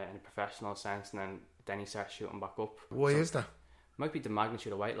in a professional sense, and then he starts shooting back up. Why is that? Might be the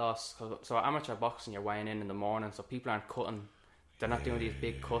magnitude of weight loss. So amateur boxing, you're weighing in the morning, so people aren't cutting. They're not doing these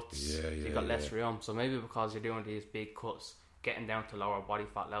big cuts. So you've got less room. So maybe because you're doing these big cuts, getting down to lower body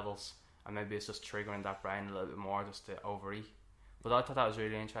fat levels, and maybe it's just triggering that brain a little bit more just to overeat. But I thought that was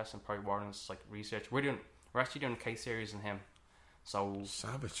really interesting. Probably Warren's like research. We're actually doing a case series on him. So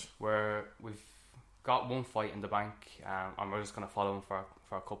savage. We've got one fight in the bank, and we're just going to follow him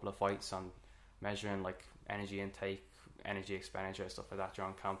for a couple of fights on measuring like energy intake, energy expenditure, stuff like that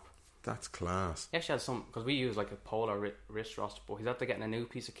during camp. That's class. He actually has some, because we use like a polar wrist watch, but he's after getting a new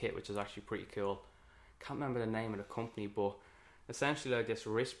piece of kit which is actually pretty cool. Can't remember the name of the company, but essentially like this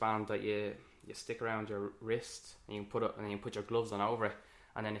wristband that you stick around your wrist, and you can put your gloves on over it,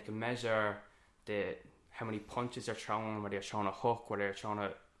 and then it can measure how many punches you're throwing, whether you're throwing a hook, whether you're throwing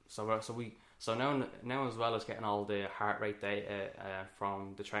a so now as well as getting all the heart rate data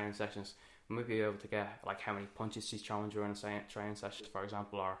from the training sessions, we might be able to get like how many punches he's throwing during training sessions, for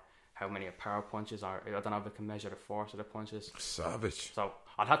example, or how many power punches, or I don't know if it can measure the force of the punches. Savage. So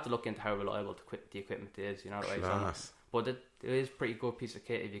I'd have to look into how reliable the equipment is, you know, right? But it is a pretty good piece of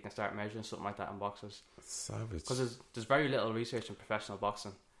kit if you can start measuring something like that in boxers. Savage. Because there's very little research in professional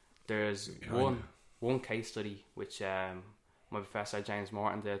boxing. There's one case study which my professor James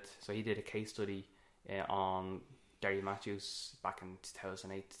Morton did. So he did a case study on Derry Matthews back in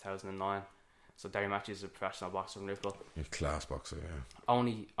 2008, 2009. So Derry Matthews is a professional boxer from Liverpool. A class boxer, yeah.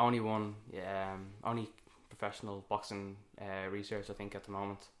 Only professional boxing research I think at the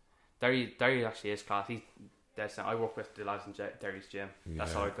moment. Derry actually is class. I work with the lads in Derry's gym.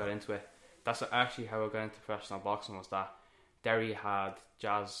 That's how I got into it. That's actually how I got into professional boxing, was that Derry had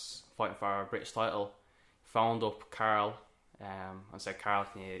Jazz fighting for a British title, phoned up Carl and said, Carl,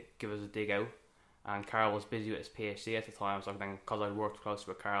 can you give us a dig out? And Carl was busy with his PhD at the time, so then because I'd worked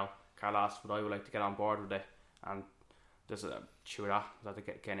closely with Carl asked would I would like to get on board with it, and just chew that, I had to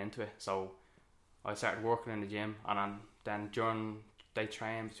get into it. So I started working in the gym, and then during they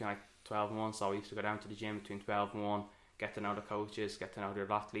train between like 12 and 1, so I used to go down to the gym between 12 and 1, get to know the coaches, get to know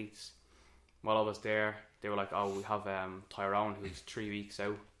the athletes. While I was there, they were like, oh, we have Tyrone who's 3 weeks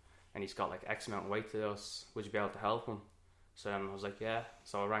out, and he's got like X amount of weight to us, would you be able to help him? So then I was like, yeah.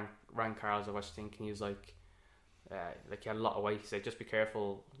 So I rang Carl, I was like, what you think? And he was like he had a lot of weight. He said, just be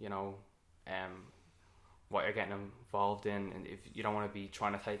careful, you know, what you're getting involved in, and if you don't want to be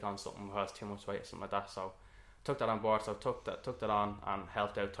trying to take on something that has too much weight or something like that. So took that on board. So took that on and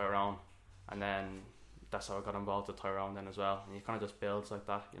helped out Tyrone, and then that's how I got involved with Tyrone then as well. And you kind of just builds like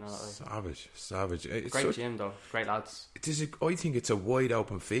that, you know. Savage. It's great gym though, great lads. I think it's a wide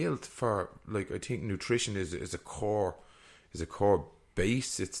open field for, like, I think nutrition is a core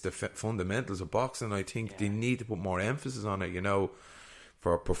base. It's the fundamentals of boxing. I think they need to put more emphasis on it, you know,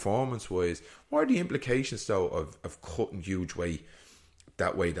 for performance wise. What are the implications though of cutting huge weight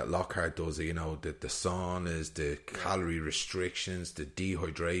that way that Lockhart does it, you know, the saunas, the calorie restrictions, the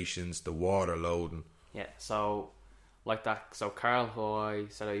dehydrations, the water loading? Yeah, so like that. So Carl, who I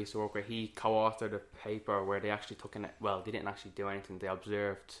said I used to work with, he co-authored a paper where they actually took they didn't actually do anything. They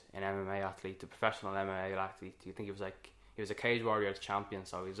observed an MMA athlete, a professional MMA athlete. You think it was he was a Cage Warriors champion,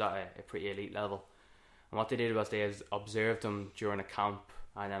 so he was at a pretty elite level. And what they did was they observed him during a camp,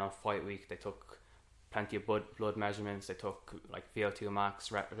 and then on fight week they took plenty of blood measurements. They took like VO2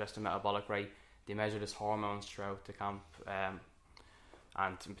 max, resting metabolic rate. They measured his hormones throughout the camp, and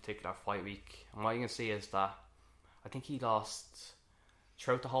in particular fight week. And what you can see is that I think he lost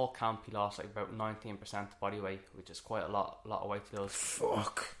throughout the whole camp. He lost like about 19% body weight, which is quite a lot of weight to lose.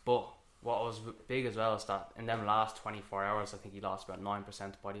 Fuck. But what was big as well is that in them last 24 hours, I think he lost about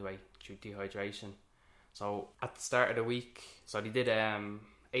 9% body weight through dehydration. So at the start of the week, so they did 8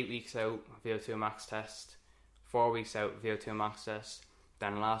 weeks out VO2 max test, 4 weeks out VO2 max test.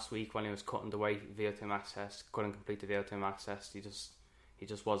 Then last week when he was cutting the weight, VO2 max test, couldn't complete the VO2 max test. He just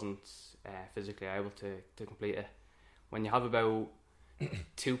wasn't physically able to complete it. When you have about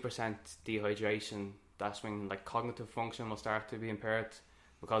 2% dehydration, that's when like cognitive function will start to be impaired,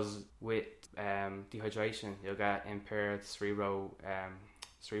 because with dehydration you'll get impaired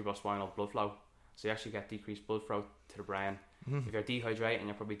cerebrospinal blood flow. So you actually get decreased blood flow to the brain. If you're dehydrating,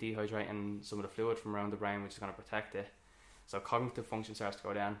 you're probably dehydrating some of the fluid from around the brain, which is going to protect it. So cognitive function starts to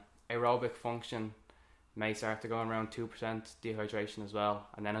go down. Aerobic function may start to go around 2% dehydration as well.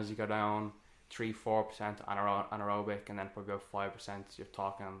 And then as you go down 3-4% anaerobic, and then probably about 5%, you're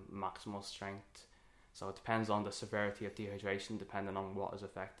talking maximal strength. So it depends on the severity of dehydration, depending on what is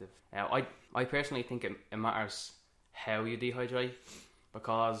effective. Now, I personally think it matters how you dehydrate,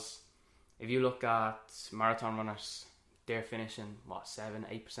 because if you look at marathon runners, they're finishing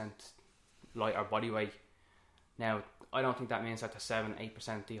 7-8% lighter body weight. Now, I don't think that means that they're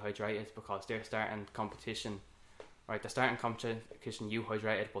 7-8% dehydrated, because they're starting competition. Right, they're starting competition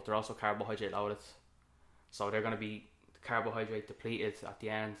euhydrated, but they're also carbohydrate loaded. So they're going to be carbohydrate depleted at the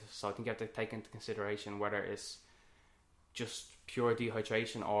end. So I think you have to take into consideration whether it's just pure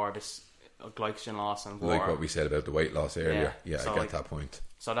dehydration or this glycogen loss and water. Like what we said about the weight loss earlier. Yeah, so I get that point.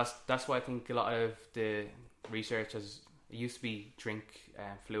 So that's why I think a lot of the researchers, it used to be drink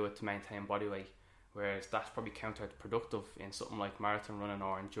fluid to maintain body weight, whereas that's probably counterproductive in something like marathon running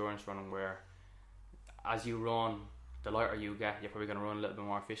or endurance running, where as you run, the lighter you get, you're probably going to run a little bit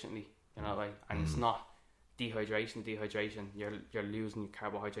more efficiently, you know, like, and it's not dehydration. You're losing your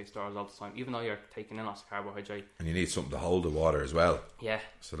carbohydrate stores all the time, even though you're taking in lots of carbohydrate. And you need something to hold the water as well. Yeah.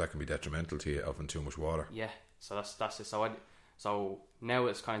 So that can be detrimental to you, having too much water. Yeah. So that's it. So now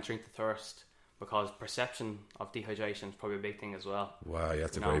it's kind of drink to thirst, because perception of dehydration is probably a big thing as well. Wow, yeah,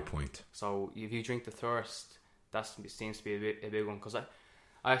 that's a great point. So if you drink to thirst, that seems to be a big one. Because I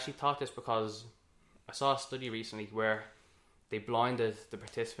actually thought this because I saw a study recently where they blinded the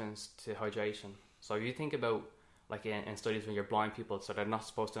participants to hydration. So if you think about, like in studies when you're blind people, so they're not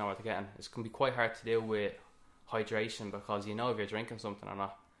supposed to know what they're getting, it's going to be quite hard to deal with hydration, because you know if you're drinking something or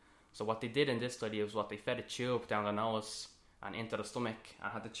not. So what they did in this study was they fed a tube down the nose and into the stomach,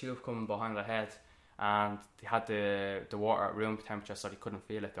 and had the tube coming behind the head, and they had the water at room temperature, so they couldn't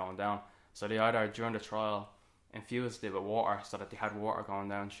feel it going down. So they either during the trial infused it with water so that they had water going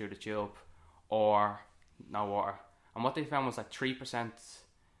down through the tube, or no water. And what they found was that 3%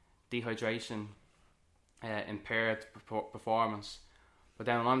 dehydration impaired performance. But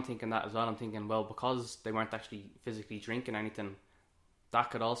then when I'm thinking that as well, I'm thinking, well, because they weren't actually physically drinking anything,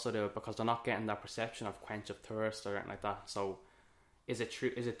 that could also do it, because they're not getting that perception of quench of thirst or anything like that. So is it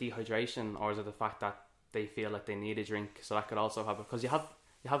true? Is it dehydration, or is it the fact that they feel like they need a drink? So that could also happen, because you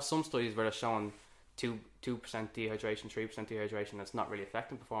have some studies where they're showing 2% dehydration, 3% dehydration. That's not really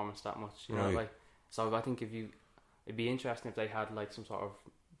affecting performance that much, you know. Like, so I think it'd be interesting if they had like some sort of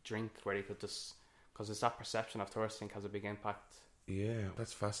drink where they could just, because it's that perception of thirst, I think, has a big impact. Yeah,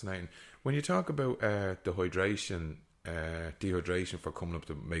 that's fascinating. When you talk about dehydration for coming up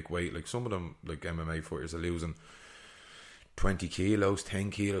to make weight, like some of them, like MMA fighters, are losing 20 kilos,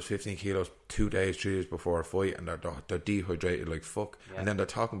 10 kilos, 15 kilos 2 days, 3 days before a fight, and they're dehydrated like fuck. And then they're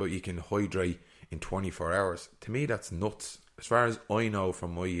talking about you can hydrate in 24 hours. To me, that's nuts. As far as I know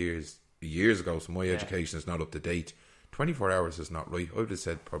from my years ago, so my education is not up to date. 24 hours is not right. I would have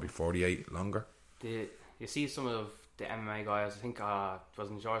said probably 48 longer. You see some of the MMA guys, I think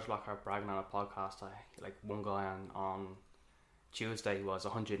wasn't George Lockhart bragging on a podcast, like one guy on Tuesday was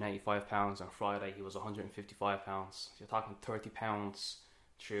 185 pounds, and Friday he was 155 pounds. You're talking 30 pounds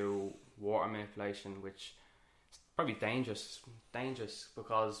through water manipulation, which is probably dangerous,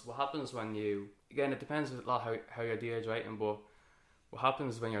 because what happens when you, again, it depends a lot how you're dehydrating, but what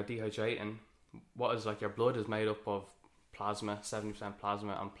happens when you're dehydrating, what is like your blood is made up of plasma, 70%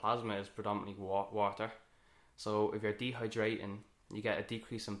 plasma, and plasma is predominantly water. So if you're dehydrating, you get a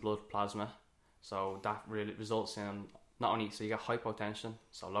decrease in blood plasma, so that really results in not only, so you get hypotension,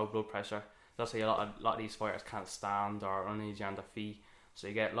 so low blood pressure. It That's why a lot of these fighters can't stand or are uneasy on their feet. So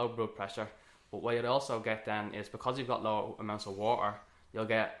you get low blood pressure. But what you'd also get then is, because you've got low amounts of water, you'll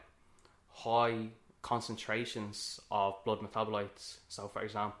get high concentrations of blood metabolites. So, for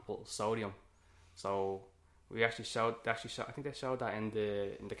example, sodium. So I think they showed that in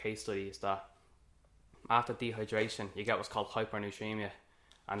the case studies, that after dehydration you get what's called hypernatremia,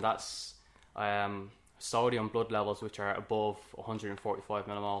 and that's sodium blood levels which are above 145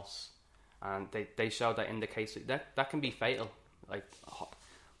 millimoles, and they showed that in the case that can be fatal. Like,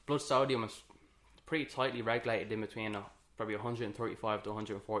 blood sodium is pretty tightly regulated in between probably 135 to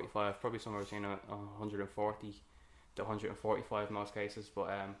 145, probably somewhere between 140 to 145 in most cases. But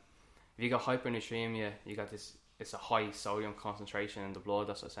if you got hypernatremia, you got this. It's a high sodium concentration in the blood.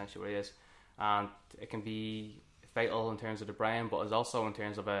 That's essentially what it is, and it can be fatal in terms of the brain, but it's also in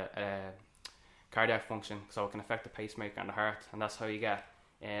terms of a cardiac function. So it can affect the pacemaker and the heart, and that's how you get.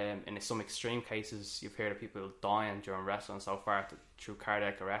 In some extreme cases, you've heard of people dying during wrestling so far through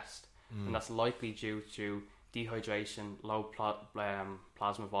cardiac arrest, and that's likely due to dehydration, low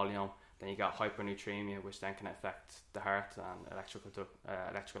plasma volume. Then you got hypernatremia, which then can affect the heart and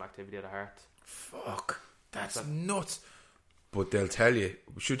electrical activity of the heart. Fuck, that's nuts. But they'll tell you,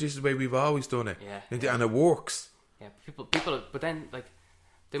 sure, this is the way we've always done it, and it works. Yeah, people, but then like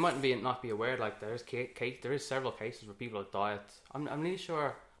they might not be aware. Like there is several cases where people have died. I'm really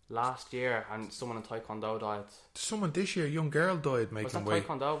sure last year, and someone in Taekwondo died. Someone this year, a young girl died making weight.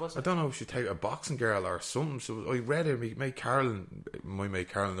 Was that Taekwondo, was it? I don't know if she take a boxing girl or something. So I read it. My mate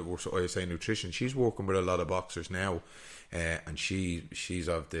Carolyn that works at ISA Nutrition, she's working with a lot of boxers now, and she's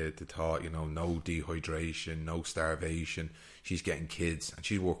of the thought, no dehydration, no starvation. She's getting kids, and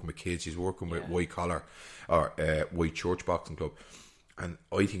she's working with kids. She's working with white collar or white church boxing club, and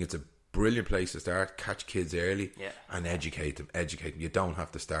I think it's a brilliant place to start. Catch kids early and educate them. You don't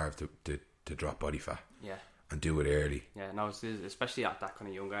have to starve to drop body fat. Yeah, and do it early. Yeah, no, especially at that kind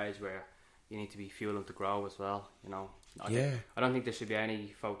of young age where you need to be fueling to grow as well. I don't think there should be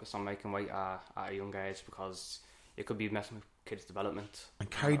any focus on making weight at a young age, because it could be messing with kids' development.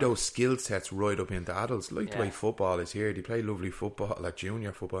 And carry those skill sets right up into adults. Like the way football is here. They play lovely football, like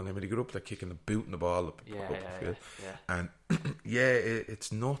junior football, and then when they get up, they're kicking the boot and the ball up the field. And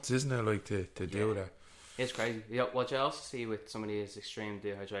it's nuts, isn't it? Like to do that. It's crazy. What you also see with somebody is extreme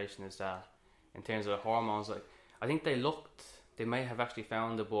dehydration is that in terms of the hormones, like I think they may have actually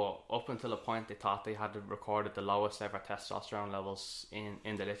found it, but up until a point they thought they had recorded the lowest ever testosterone levels in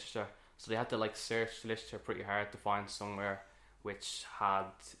the literature. So they had to search the literature pretty hard to find somewhere which had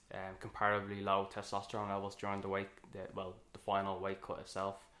comparatively low testosterone levels during the final weight cut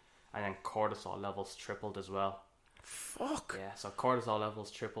itself, and then cortisol levels tripled as well. Fuck. Yeah, so cortisol levels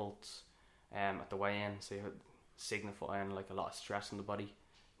tripled at the weigh-in, so you're signifying like a lot of stress in the body.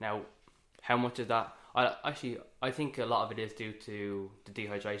 Now, how much of that? I think a lot of it is due to the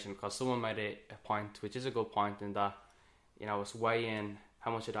dehydration, because someone made a point, which is a good point, in that it's weigh-in. How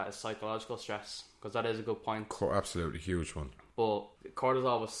much of that is psychological stress? Because that is a good point. Absolutely huge one. But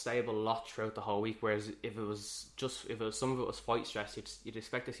cortisol was stable a lot throughout the whole week, whereas if some of it was fight stress, you'd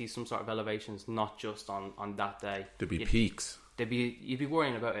expect to see some sort of elevations, not just on that day. There'd be peaks. You'd be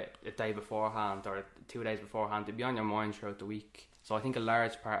worrying about it a day beforehand or 2 days beforehand. It'd be on your mind throughout the week. So I think a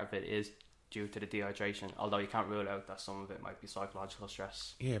large part of it is due to the dehydration, although you can't rule out that some of it might be psychological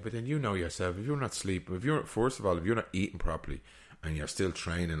stress. Yeah, but then yourself, if you're not sleeping, if you're not eating properly, and you're still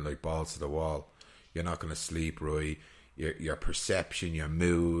training like balls to the wall, you're not going to sleep right. Your perception, your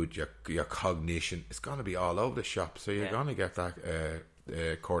mood, your cognition, it's going to be all over the shop. So you're going to get that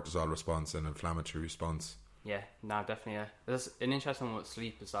cortisol response and inflammatory response. Yeah, no, definitely. Yeah, there's an interesting one with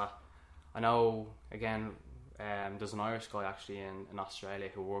sleep is that I know again. There's an Irish guy actually in Australia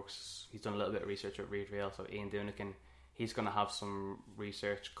who works. He's done a little bit of research at Reed Real. So Ian Dunican, he's going to have some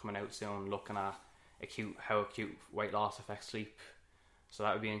research coming out soon looking at how acute weight loss affects sleep. So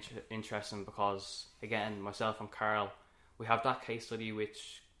that would be interesting, because again, myself and Carl, we have that case study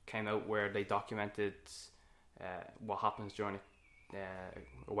which came out where they documented what happens during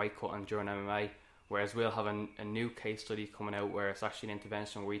a weight cut and during MMA, whereas we'll have a new case study coming out where it's actually an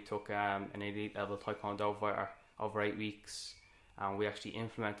intervention where we took an elite level Taekwondo fighter over 8 weeks, and we actually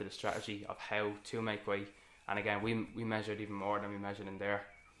implemented a strategy of how to make weight. And again, we measured even more than we measured in there.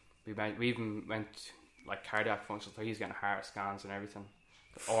 We even went like cardiac function, so he's getting heart scans and everything.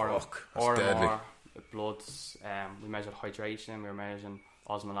 RMR, bloods. We measured hydration. We were measuring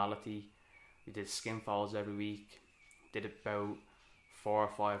osmolality. We did skin folds every week. Did about 4 or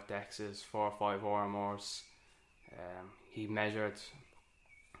 5 DEXs, 4 or 5 RMRs. He measured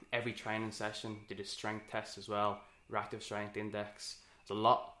every training session. Did a strength test as well, reactive strength index. a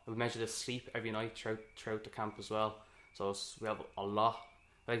lot. We measure the sleep every night throughout the camp as well. So we have a lot.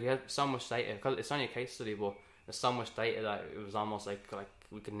 Like, we have so much data, because it's only a case study, but there's so much data that it was almost like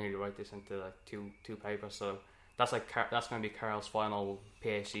we could nearly write this into like two papers. So that's that's going to be Carl's final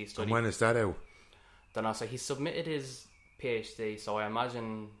PhD study. And when is that out? Then I say he submitted his PhD, so I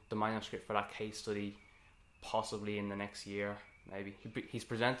imagine the manuscript for that case study possibly in the next year, maybe. He's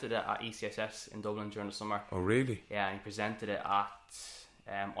presented it at ECSS in Dublin during the summer. Oh, really? Yeah, and he presented it at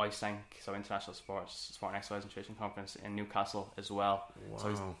ISANC, so International Sport and Exercise Nutrition Conference in Newcastle as well.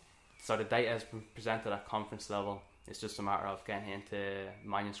 Wow. So the data has been presented at conference level. It's just a matter of getting it into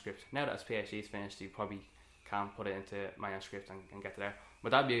manuscript. Now that his PhD is finished, you probably can put it into manuscript and get to there. But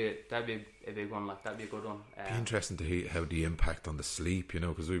that'd be a big one. Like, that'd be a good one. Be interesting to hear how the impact on the sleep,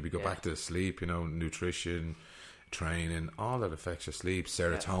 because we go back to the sleep, nutrition, training, all that affects your sleep.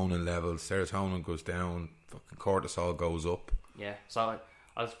 Serotonin levels, serotonin goes down, fucking cortisol goes up. Yeah. So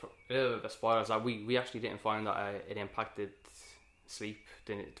I was a little bit of a spoiler. That we actually didn't find that it impacted sleep.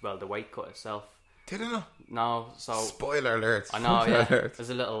 The weight cut itself. Did it not? No. So spoiler alert. I know. Yeah.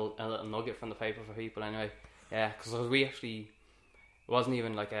 There's a little nugget from the paper for people anyway. Yeah, because we actually. It wasn't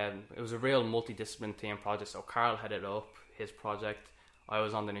even like it was a real multidisciplinary team project. So Carl headed up his project. I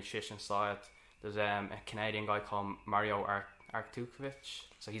was on the nutrition side. There's a Canadian guy called Mario Artukovic.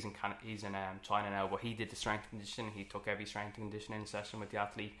 So he's in China now, but he did the strength conditioning. He took every strength conditioning session with the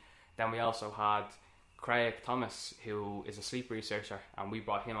athlete. Then we also had Craig Thomas, who is a sleep researcher, and we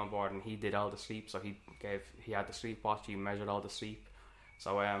brought him on board, and he did all the sleep. So he had the sleep watch. He measured all the sleep.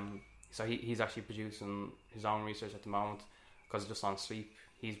 So he's actually producing his own research at the moment. Because just on sleep,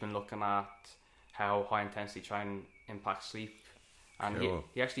 he's been looking at how high intensity training impacts sleep, and cool.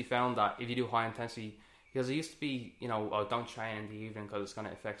 he actually found that if you do high intensity, because it used to be don't train in the evening because it's going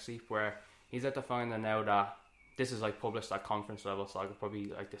to affect sleep. Where he's at the finding now that this is like published at conference level, so I could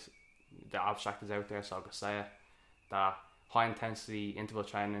probably the abstract is out there, so I could say it, that high intensity interval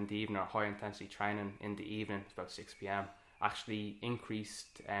training in the evening or high intensity training in the evening, it's about 6 p.m. actually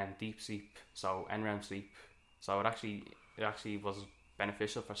increased deep sleep, so NREM sleep. So it actually was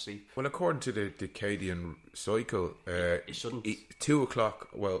beneficial for sleep. Well, according to the circadian cycle, it shouldn't. 2 o'clock.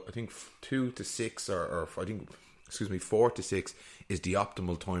 Well, I think 2 to 6, or I think 4 to 6 is the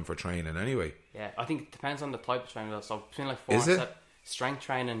optimal time for training. Anyway. Yeah, I think it depends on the type of training. So between like 4 and 7, strength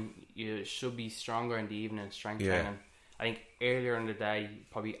training, you should be stronger in the evening. Strength training. I think earlier in the day,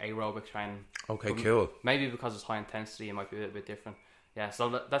 probably aerobic training. Okay, cool. Maybe because it's high intensity, it might be a little bit different. Yeah,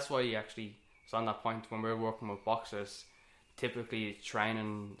 so that's why you actually. So on that point, when we're working with boxers, typically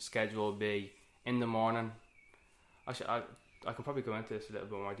training schedule will be in the morning. Actually, I can probably go into this a little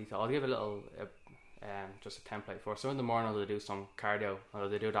bit more detail. I'll give a little just a template for it. So in the morning they'll do some cardio, or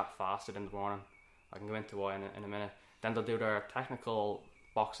they do that fasted in the morning. I can go into why in a minute. Then they'll do their technical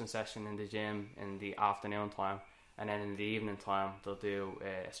boxing session in the gym in the afternoon time, and then in the evening time they'll do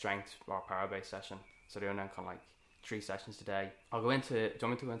a strength or power based session. So they're doing kind of like 3 sessions a day. I'll go into. Do you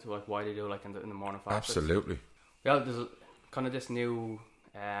want me to go into like why they do like in the morning fasted? Absolutely. Yeah, there's kind of this new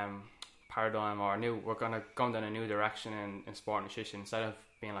paradigm, we're going to go down a new direction in sport nutrition. Instead of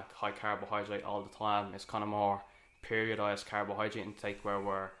being like high carbohydrate all the time, it's kind of more periodized carbohydrate intake, where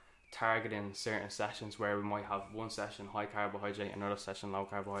we're targeting certain sessions where we might have one session high carbohydrate, another session low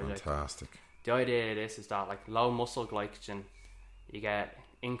carbohydrate. Fantastic. The idea of this is that like low muscle glycogen, you get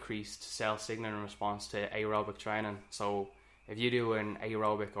increased cell signaling response to aerobic training. So if you do an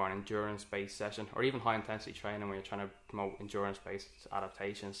aerobic or an endurance-based session, or even high-intensity training where you're trying to promote endurance-based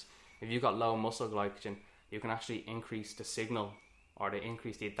adaptations, if you've got low muscle glycogen, you can actually increase the signal, or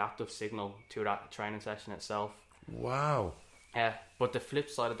increase the adaptive signal to that training session itself. Wow. But the flip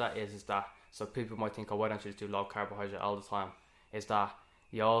side of that is that, so people might think, why don't you just do low carbohydrate all the time? Is that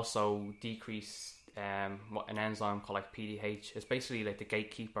you also decrease what an enzyme called like PDH. It's basically like the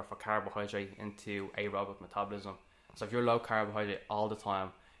gatekeeper for carbohydrate into aerobic metabolism. So if you're low carbohydrate all the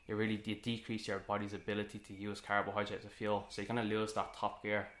time, you decrease your body's ability to use carbohydrate as a fuel. So you're going to lose that top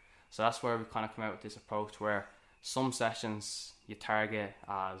gear. So that's where we kind of come out with this approach where some sessions you target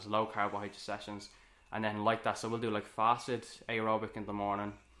as low carbohydrate sessions, and then like that. So we'll do like fasted aerobic in the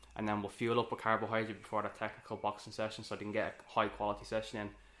morning, and then we'll fuel up with carbohydrate before the technical boxing session, so they can get a high quality session in.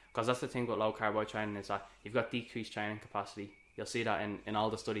 Because that's the thing with low carbohydrate training, is that you've got decreased training capacity. You'll see that in all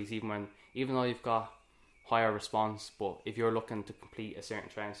the studies, even though you've got higher response, but if you're looking to complete a certain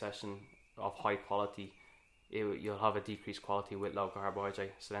training session of high quality, you'll have a decreased quality with low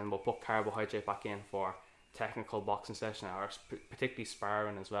carbohydrate. So then we'll put carbohydrate back in for technical boxing session, or particularly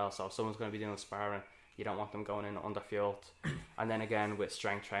sparring as well. So if someone's going to be doing sparring, you don't want them going in under fueled. And then again with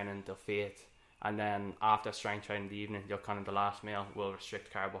strength training, they'll feed. And then after strength training in the evening, you'll kind of the last meal will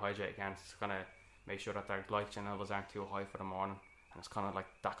restrict carbohydrate again to kind of make sure that their glycogen levels aren't too high for the morning. And it's kind of like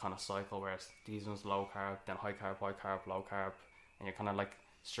that kind of cycle where it's these ones low carb, then high carb, low carb, and you're kind of like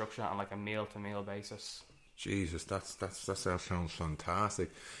structure it on like a meal to meal basis. Jesus, that sounds fantastic.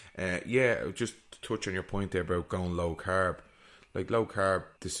 Yeah, just to touch on your point there about going low carb. Like low carb,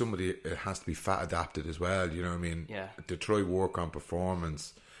 to somebody it has to be fat adapted as well. You know what I mean? Yeah. To try work on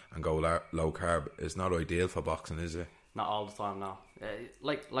performance and go low carb is not ideal for boxing, is it? Not all the time, no.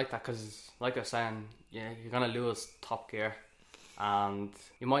 Like that, because like I was saying, yeah, you're gonna lose top gear, and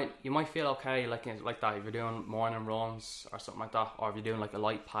you might feel okay like that if you're doing morning runs or something like that, or if you're doing like a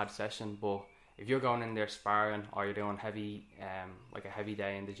light pad session. But if you're going in there sparring or you're doing heavy, like a heavy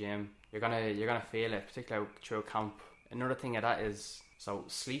day in the gym, you're gonna feel it, particularly through camp. Another thing of that is, so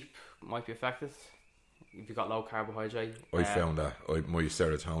sleep might be affected if you've got low carbohydrate. I found that my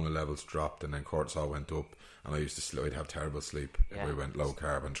serotonin levels dropped and then cortisol went up, and I'd have terrible sleep if I went low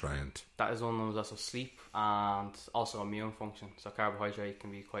carb and trained. That is one of them. Also sleep and also immune function. So carbohydrate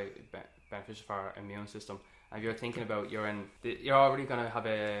can be quite beneficial for our immune system. And if you're thinking about you're already going to have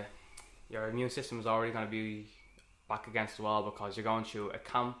your immune system is already going to be back against the wall because you're going through a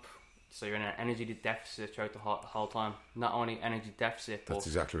camp. So you're in an energy deficit throughout the whole time. Not only energy deficit, but that's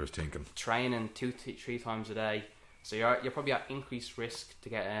exactly what I was thinking. Training 2-3 times a day. So you're probably at increased risk to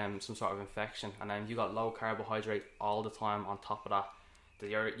get some sort of infection. And then you got low carbohydrate all the time on top of that.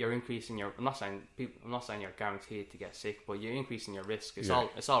 You're increasing your. I'm not saying you're guaranteed to get sick, but you're increasing your risk. It's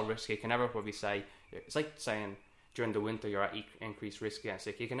all risky. You can never probably say. It's like saying during the winter you're at increased risk of getting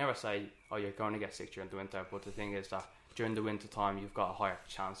sick. You can never say, oh, you're going to get sick during the winter. But the thing is that during the winter time you've got a higher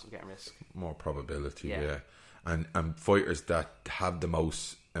chance of getting risk. More probability, yeah. And fighters that have the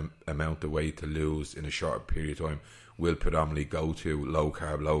most amount of weight to lose in a short period of time will predominantly go to low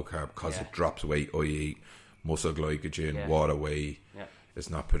carb because it drops weight, i.e. muscle glycogen, water weight. Yeah. It's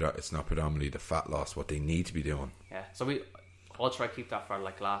not predominantly the fat loss what they need to be doing. Yeah. So I'll try to keep that for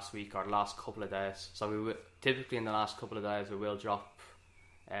like last week or last couple of days. So we will typically in the last couple of days we will drop.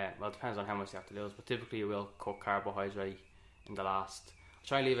 Well, it depends on how much you have to lose, but typically you will cut carbohydrate in the last.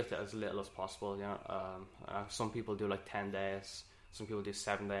 Try and leave it as little as possible. You know, some people do like 10 days, some people do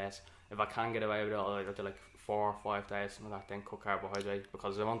 7 days. If I can get away with it, I'll do like 4 or 5 days, something like that. Then cut carbohydrate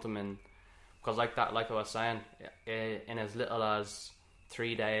because I want them in. Because like that, like I was saying, in as little as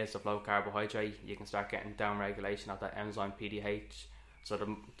 3 days of low carbohydrate, you can start getting down regulation of that enzyme PDH. So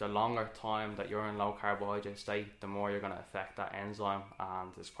the longer time that you're in low carbohydrate state, the more you're going to affect that enzyme, and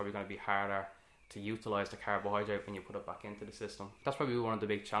it's probably going to be harder to utilize the carbohydrate when you put it back into the system. That's probably one of the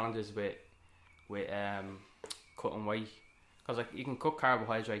big challenges with cutting weight, because like you can cut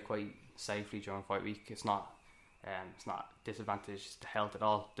carbohydrate quite safely during fight week. It's not disadvantageous to health at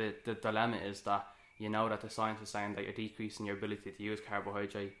all. The dilemma is that you know that the science is saying that you're decreasing your ability to use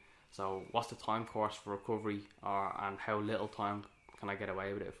carbohydrate. So what's the time course for recovery, and how little time can I get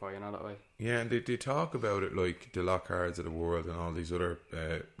away with it for, you know, that way? Yeah, and they talk about it like the Lockharts of the world and all these other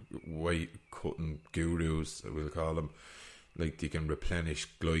weight cutting gurus, we'll call them. Like, you can replenish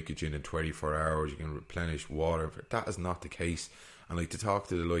glycogen in 24 hours, you can replenish water. That is not the case. And like, to talk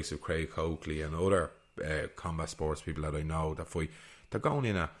to the likes of Craig Coakley and other combat sports people that I know that fight, they're going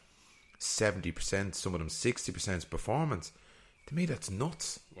in at 70%, some of them 60% performance. To me, that's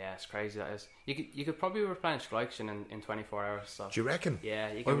nuts. Yeah, it's crazy, that is. You could probably replenish glycogen in 24 hours. So. Do you reckon?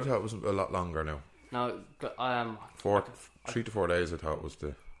 Yeah. I would thought it was a lot longer now. No, 3 to 4 days I thought was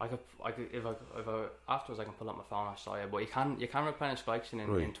the... I could if I afterwards I can pull up my phone and show you. But you can replenish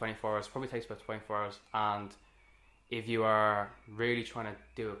glycogen in 24 hours. It probably takes about 24 hours. And if you are really trying to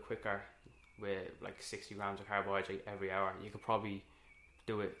do it quicker with like 60 grams of carbohydrate every hour, you could probably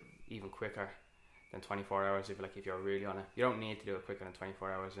do it even quicker than 24 hours if you're really on it. You don't need to do it quicker than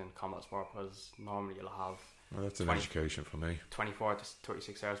 24 hours in combat sport, because normally you'll have... Well, that's an education for me. 24 to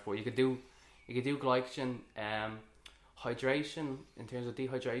 36 hours. But you could do glycogen, hydration, in terms of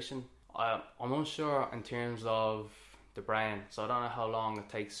dehydration. I'm unsure in terms of the brain, so I don't know how long it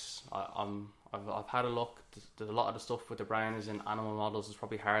takes. I've had a look. There's a lot of the stuff with the brain is in animal models. It's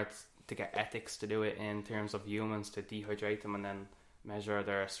probably hard to get ethics to do it in terms of humans, to dehydrate them and then measure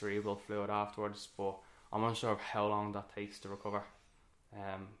their cerebral fluid afterwards, but I'm unsure of how long that takes to recover.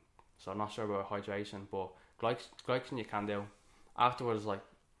 So I'm not sure about hydration, but glycogen you can do afterwards. Like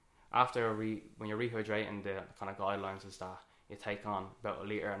when you're rehydrating, the kind of guidelines is that you take on about 1.5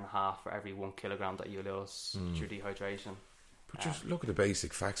 liters for every 1 kilogram that you lose through dehydration. But just look at the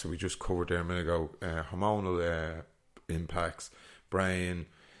basic facts that we just covered there a minute ago. Hormonal impacts, brain,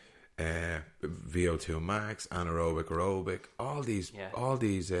 VO2 max, anaerobic, aerobic, all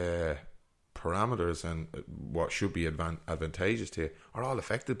these parameters and what should be advantageous to you are all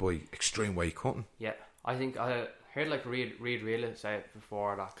affected by extreme weight cutting. Yeah, I think I heard like Reed Real say it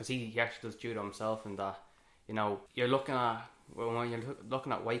before that, because he actually does judo himself, and that, you know, you're looking at, when you're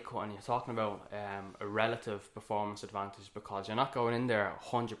looking at weight cutting, you're talking about a relative performance advantage, because you're not going in there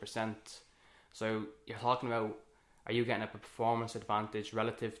 100%. So you're talking about, are you getting a performance advantage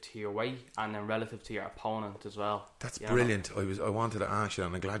relative to your weight and then relative to your opponent as well? That's brilliant. I wanted to ask you that,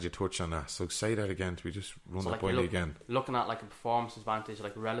 and I'm glad you touched on that. So say that again. We just run that by me again. Looking at like a performance advantage,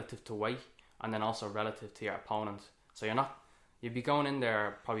 like relative to weight, and then also relative to your opponent. So you'd be going in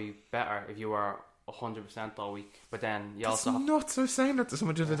there probably better if you were 100% all week. But then you That's also nuts. I was saying that to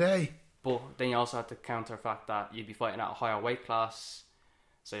someone the other day. But then you also have to counter the fact that you'd be fighting at a higher weight class.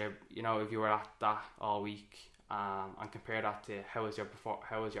 So you know, if you were at that all week, and compare that to how is your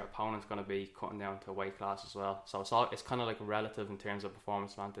opponent going to be cutting down to a weight class as well. So it's kind of like relative in terms of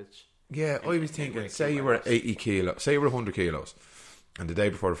performance advantage. Yeah, I was thinking, say you were 80 kilos, say you were 100 kilos, and the day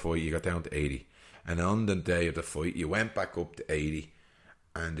before the fight you got down to 80, and on the day of the fight you went back up to 80,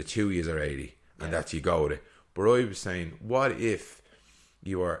 and the 2 years are 80, and that's you go with it. But I was saying, what if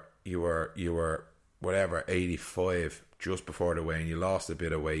you were whatever 85 just before the weigh, and you lost a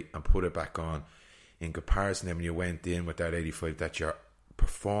bit of weight and put it back on, in comparison then when you went in with that 85, that you're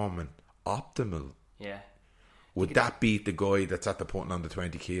performing optimal. Yeah. Would that beat the guy that's at the putting on the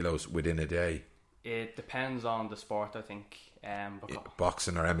 20 kilos within a day? It depends on the sport, I think.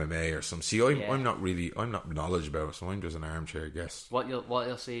 Boxing or MMA or something. See, I'm not knowledgeable about it, so I'm just an armchair guess. What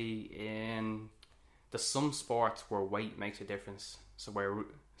you'll see in there's some sports where weight makes a difference.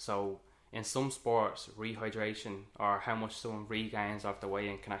 So in some sports, rehydration or how much someone regains after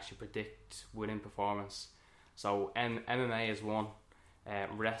weigh-in can actually predict within performance. So MMA is one,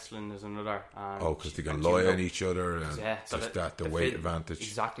 wrestling is another. Because they can lie on each other, and so the weight advantage.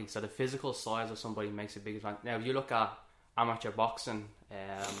 Exactly. So the physical size of somebody makes a big advantage. Now, if you look at amateur boxing,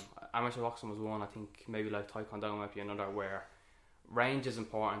 amateur boxing was one. I think maybe like Taekwondo might be another, where range is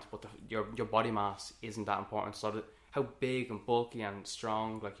important, but your body mass isn't that important. So how big and bulky and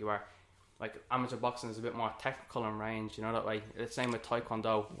strong like you are. Like amateur boxing is a bit more technical in range, you know that way. It's the same with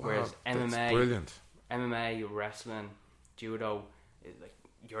Taekwondo, whereas MMA, wrestling, judo, like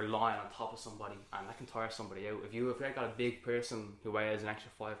you're lying on top of somebody, and that can tire somebody out. If you got a big person who weighs an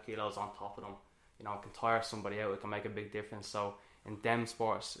extra 5 kilos on top of them, you know, it can tire somebody out. It can make a big difference. So in them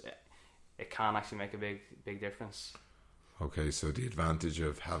sports, it can actually make a big difference. Okay, so the advantage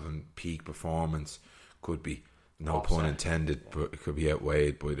of having peak performance could be, no pun intended, but it could be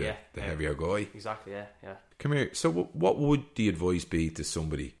outweighed by the heavier guy. Exactly, yeah. Come here. So what would the advice be to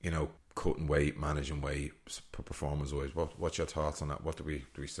somebody, you know, cutting weight, managing weight, performance-wise? What's your thoughts on that? What do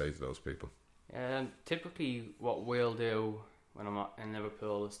we say to those people? Typically, what we'll do when I'm in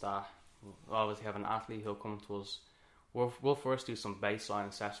Liverpool is that we'll obviously have an athlete who'll come to us. We'll first do some baseline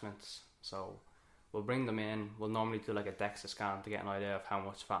assessments. So we'll bring them in. We'll normally do like a DEXA scan to get an idea of how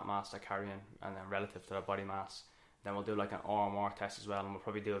much fat mass they're carrying, and then relative to their body mass. Then we'll do like an RMR test as well, and we'll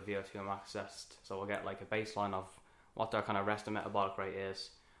probably do a VO2 max test. So we'll get like a baseline of what their kind of resting metabolic rate is,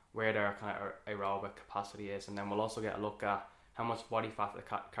 where their kind of aerobic capacity is, and then we'll also get a look at how much body fat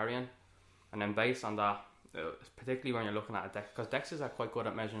they're carrying. And then based on that, particularly when you're looking at a DEXA, because DEXAs are quite good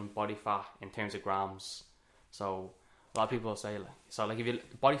at measuring body fat in terms of grams. So a lot of people say, if you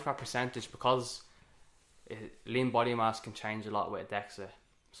body fat percentage, because lean body mass can change a lot with a DEXA.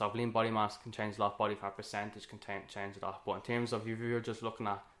 So if lean body mass can change a lot, body fat percentage can change a lot. But in terms of if you're just looking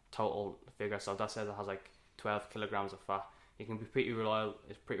at total figure, so that says it has like 12 kilograms of fat, you can be pretty reliable.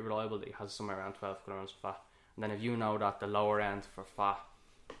 It's pretty reliable that it has somewhere around 12 kilograms of fat. And then if you know that the lower end for fat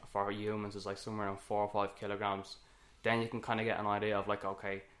for humans is like somewhere around 4 or 5 kilograms, then you can kind of get an idea of like,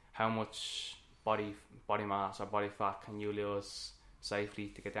 okay, how much body mass or body fat can you lose safely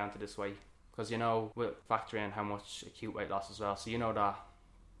to get down to this weight? Because you know, we'll factor in how much acute weight loss as well. So you know that,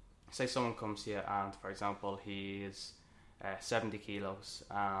 say someone comes here and, for example, he is 70 kilos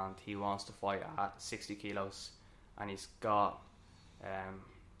and he wants to fight at 60 kilos, and he's got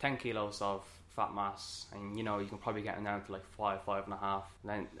 10 kilos of fat mass, and you know you can probably get him down to like 5.5,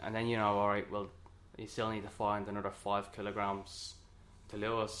 and then you know, alright, well, you still need to find another 5 kilograms to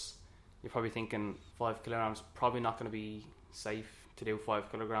lose. You're probably thinking 5 kilograms probably not going to be safe to do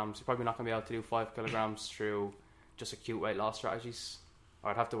 5 kilograms. You're probably not going to be able to do 5 kilograms through just acute weight loss strategies. Or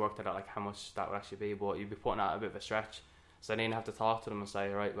I'd have to work that out, like how much that would actually be, but you'd be putting out a bit of a stretch. So then you have to talk to them and say,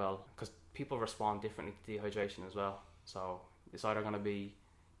 right, well, because people respond differently to dehydration as well. So it's either going to be,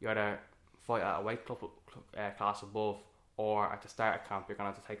 you either fight at a weight class above, or at the start of camp you're going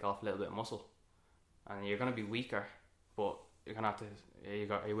to have to take off a little bit of muscle, and you're going to be weaker, but you're gonna have to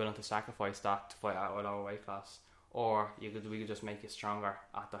you're willing to sacrifice that to fight at a lower weight class, or we could just make you stronger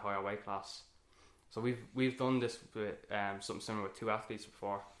at the higher weight class. So we've done this with something similar with 2 athletes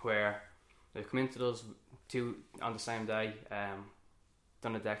before, where they've come into us 2 on the same day,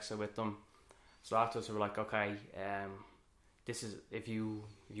 done a DEXA with them. So afterwards we were like, okay, this is if you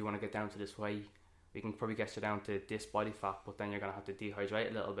want to get down to this weight, we can probably get you down to this body fat, but then you're gonna have to dehydrate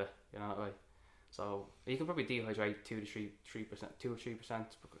a little bit, you know that way. So you can probably dehydrate 2 or 3%,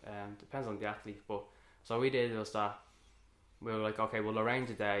 depends on the athlete. But so we did was that we were like, okay, we'll arrange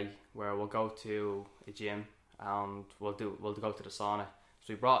a day where we'll go to a gym and we'll go to the sauna.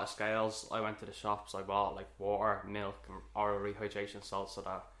 So we brought our scales. I went to the shops. I bought like water, milk, or rehydration salts so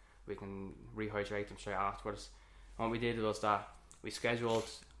that we can rehydrate them straight afterwards. And what we did was that we scheduled,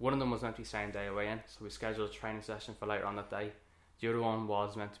 one of them was meant to be same day away in, so we scheduled a training session for later on that day. The other one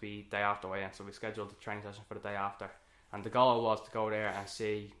was meant to be day after weigh in, so we scheduled the training session for the day after. And the goal was to go there and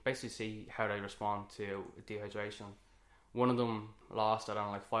see how they respond to dehydration. One of them lost, I don't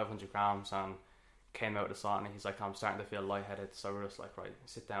know, like 500 grams and came out of the sauna. He's like, I'm starting to feel lightheaded. So we're just like, right,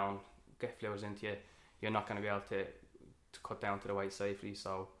 sit down, get fluids into you. You're not going to be able to cut down to the weight safely,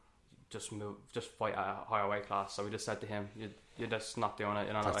 so just fight at a higher weight class. So we just said to him, you're just not doing it.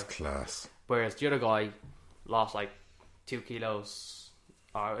 You know, that's class. Whereas the other guy lost like 2 kilos,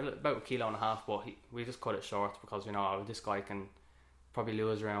 or about 1.5 kilos, but we just cut it short because, you know, this guy can probably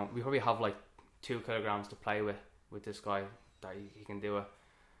lose around, we probably have like 2 kilograms to play with this guy, that he can do it.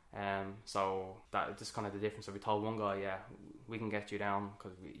 So that just kind of the difference. So we told one guy, yeah, we can get you down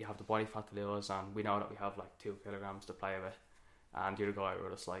because you have the body fat to lose, and we know that we have like 2 kilograms to play with. And the other guy were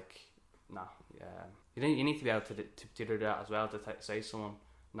just like, no, you need to be able to do that as well, to say to someone,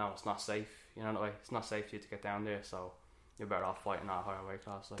 no, it's not safe. You know, it's not safe for you to get down there, so you're better off fighting at a higher weight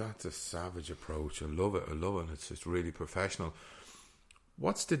class. Like. That's a savage approach. I love it. It's just really professional.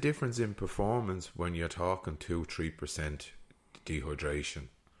 What's the difference in performance when you're talking 2-3% dehydration?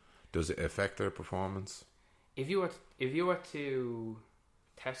 Does it affect their performance? If you were to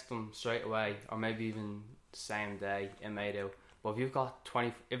test them straight away, or maybe even the same day, it may do. But if you've got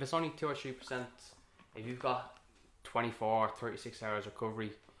if it's only 2 or 3%, if you've got 24 or 36 hours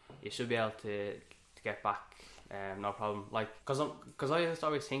recovery, you should be able to get back, no problem. Like, because I used to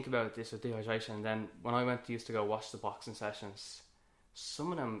always think about this with dehydration, and then when I used to go watch the boxing sessions,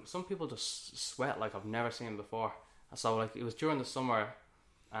 some people just sweat like I've never seen before. So like it was during the summer,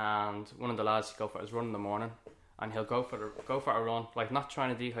 and one of the lads go for his run in the morning, and he'll go for a run, like not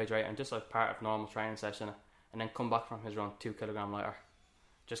trying to dehydrate, and just like part of normal training session, and then come back from his run 2 kilograms lighter,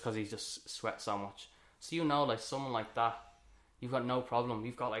 just because he just sweats so much. So you know, like someone like that, you've got no problem.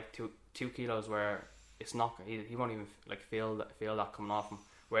 You've got like 2 kilos where it's not, he won't even like feel that coming off him.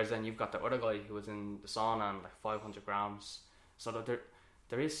 Whereas then you've got the other guy who was in the sauna and like 500 grams. So that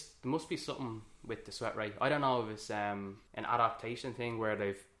there must be something with the sweat rate. I don't know if it's an adaptation thing where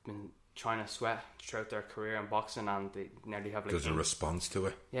they've been trying to sweat throughout their career in boxing, and they nearly have like... There's a response to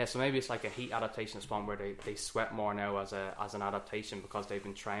it. Yeah, so maybe it's like a heat adaptation response where they sweat more now as an adaptation because they've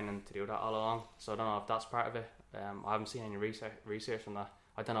been training to do that all along. So I don't know if that's part of it. I haven't seen any research on that.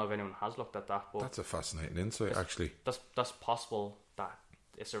 I don't know if anyone has looked at that. But that's a fascinating insight, actually. That's possible that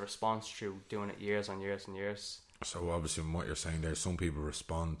it's a response through doing it years and years and years. So obviously from what you're saying there, some people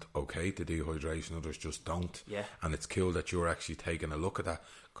respond okay to dehydration, others just don't. Yeah. And it's cool that you're actually taking a look at that,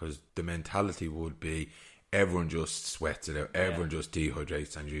 because the mentality would be everyone just sweats it out, everyone just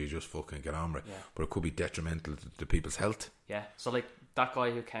dehydrates, and you just fucking get on with it. Yeah. But it could be detrimental to people's health. Yeah. So like that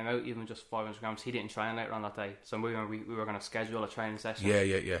guy who came out even just 500 grams, he didn't train later on that day. So we were going to schedule a training session.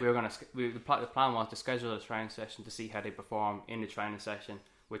 Yeah. We were going to the plan was to schedule a training session to see how they perform in the training session,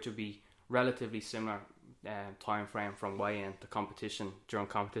 which would be relatively similar time frame from weigh-in to competition during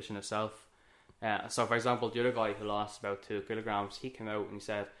competition itself. So for example, the other guy who lost about 2 kilograms, he came out and he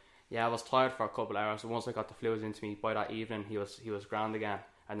said, yeah, I was tired for a couple of hours, and once I got the fluids into me, by that evening he was grand again,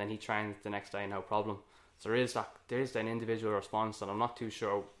 and then he trained the next day, no problem. So there is an individual response, and I'm not too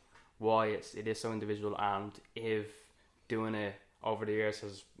sure why it is so individual, and if doing it over the years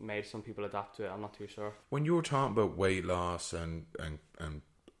has made some people adapt to it. I'm not too sure. When you were talking about weight loss and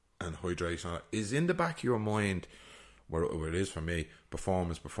hydration, is in the back of your mind, where it is for me,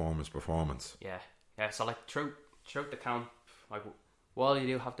 performance. Yeah. So like throughout the camp, like while you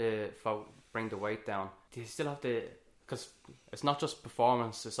do have to bring the weight down, you still have to, because it's not just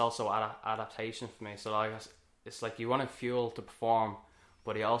performance, it's also adaptation for me. So like it's like you want to fuel to perform,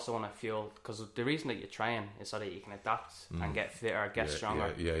 but you also want to fuel, because the reason that you train is so that you can adapt and get fitter, get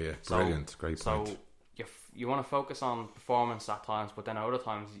stronger. Yeah. Brilliant, great point. So you want to focus on performance at times, but then at other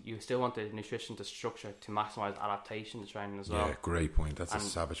times you still want the nutrition to structure to maximize adaptation to training as well. Yeah, great point. That's a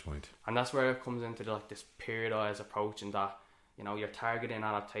savage point. And that's where it comes into like this periodized approach, in that, you know, you're targeting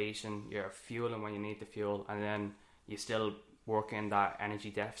adaptation, you're fueling when you need to fuel, and then you still work in that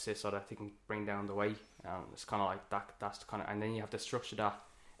energy deficit so that they can bring down the weight. It's kind of like that. That's the kind of, and then you have to structure that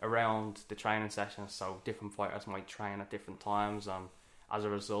around the training sessions. So different fighters might train at different times, and as a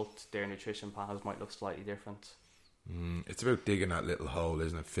result, their nutrition plans might look slightly different. It's about digging that little hole,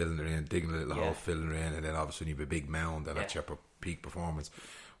 isn't it? Filling it in, digging a little hole, filling it in, and then obviously you have a big mound, and that's your peak performance.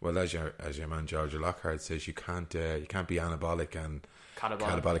 Well, as your man George Lockhart says, you can't be anabolic and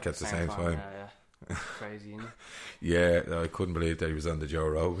catabolic at the same time. Yeah. Crazy, isn't it? Yeah, I couldn't believe that he was on the Joe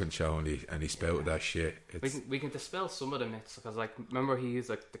Rogan show and he spouted that shit. We can dispel some of the myths, because like, remember he used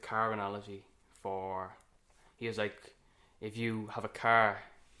like the car analogy for, he was like, if you have a car,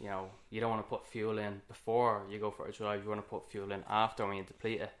 you know, you don't want to put fuel in before you go for a drive, you want to put fuel in after when you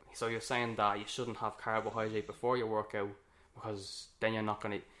deplete it. So you're saying that you shouldn't have carbohydrate before your workout, because then you're not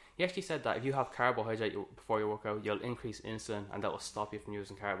going to. He actually said that if you have carbohydrate before your workout, you'll increase insulin, and that will stop you from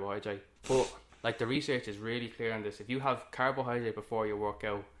using carbohydrate. But like, the research is really clear on this. If you have carbohydrate before your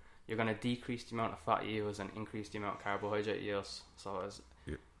workout, you're going to decrease the amount of fat you use and increase the amount of carbohydrate you use. So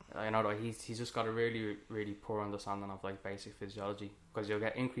I know that he's just got a really, really poor understanding of like basic physiology, because you'll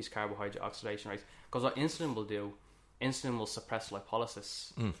get increased carbohydrate oxidation rates. Because what insulin will do, insulin will suppress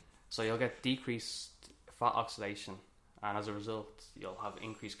lipolysis. So you'll get decreased fat oxidation, and as a result, you'll have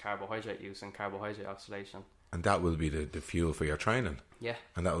increased carbohydrate use and carbohydrate oxidation. And that will be the fuel for your training. Yeah.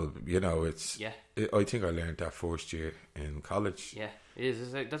 And that will, you know, I think I learned that first year in college. Yeah, it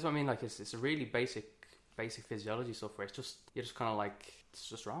is. That's what I mean. Like, it's a really basic physiology stuff where you're just kind of like, it's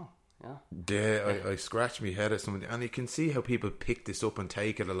just wrong. Yeah. I scratched my head at something, and you can see how people pick this up and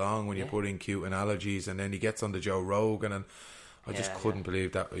take it along when you put in cute analogies, and then he gets on the Joe Rogan, and I just couldn't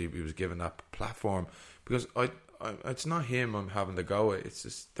believe that he was given that platform, because it's not him I'm having to go at, it's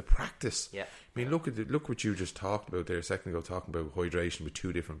just the practice. Yeah. I mean, look what you just talked about there a second ago, talking about hydration with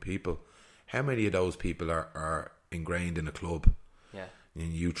two different people. How many of those people are ingrained in a club? Yeah.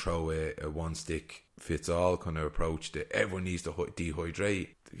 And you throw a one stick fits all kind of approach that everyone needs to dehydrate,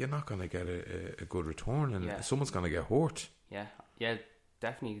 you're not going to get a good return, and someone's going to get hurt. Yeah,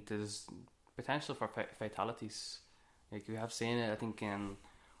 definitely. There's potential for fatalities. Like, we have seen it. I think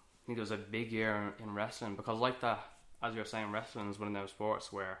there was a big year in wrestling, because like that, as you were saying, wrestling is one of those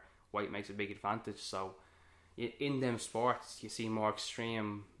sports where weight makes a big advantage. So in them sports, you see more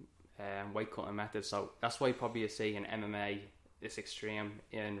extreme weight cutting methods. So that's why probably you see in MMA it's extreme,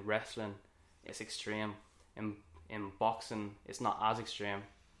 in wrestling it's extreme, in boxing it's not as extreme.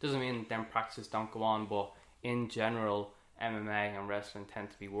 Doesn't mean them practices don't go on, but in general MMA and wrestling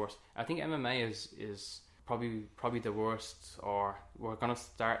tend to be worse. I think MMA is probably the worst, or we're going to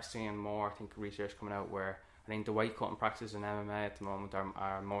start seeing more, I think, research coming out where I think the weight cutting practices in MMA at the moment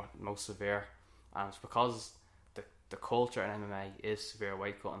are most severe, and it's because the culture in MMA is severe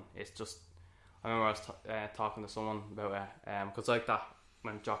weight cutting. It's just, I remember I was talking to someone about it, because like that,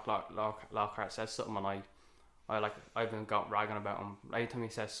 when Jock Lockhart says something, and I've been got ragging about him. Every time he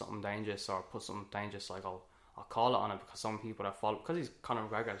says something dangerous or puts something dangerous, like I'll call it on it, because some people that follow, because he's Conor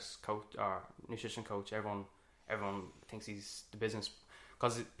McGregor's coach or nutrition coach, everyone thinks he's the business,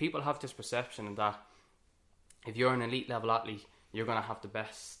 because people have this perception that if you're an elite level athlete, you're going to have the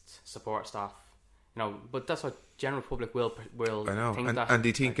best support staff, you know. But that's what general public will I know. think. And do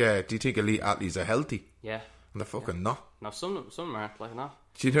you think elite athletes are healthy? Yeah. And they're fucking not. No, some aren't, like, no.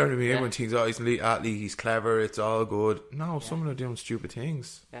 Do you know what I mean? Everyone thinks, he's an elite athlete, he's clever, it's all good. No, some of them are doing stupid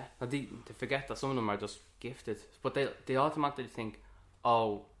things. Yeah, they forget that some of them are just gifted, but they automatically think,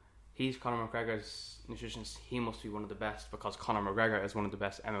 oh, he's Conor McGregor's nutritionist, he must be one of the best, because Conor McGregor is one of the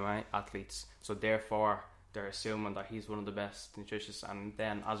best MMA athletes, so therefore they're assuming that he's one of the best nutritionists, and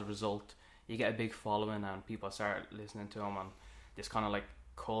then as a result you get a big following and people start listening to him, and this kind of like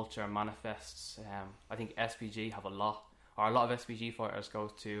culture manifests. I think SBG have a lot of SBG fighters go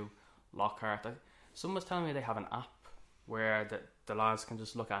to Lockhart. Someone was telling me they have an app where the lads can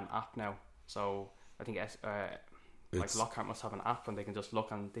just look at an app now. So I think like Lockhart must have an app, and they can just look,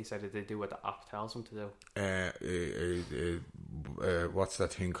 and they say that they do what the app tells them to do. What's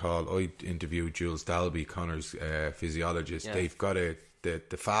that thing called? I interviewed Jules Dalby, Conor's physiologist. Yeah. They've got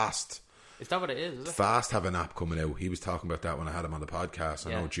the Fast. Is that what it is it? Fast have an app coming out. He was talking about that when I had him on the podcast.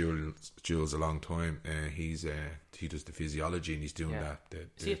 I know Jules a long time. He does the physiology, and he's doing that.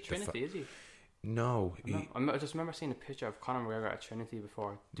 Is he at Trinity, is he? No, I just remember seeing a picture of Conor McGregor at Trinity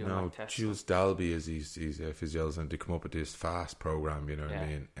before doing no. like tests. Jules Dalby is he's a physiologist, and they come up with this fast program. You know what I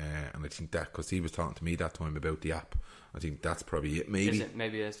mean? And I think that because he was talking to me that time about the app, I think that's probably it. Maybe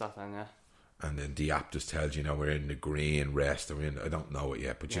maybe it is that then, yeah. And then the app just tells you, we're in the green rest. I mean, I don't know it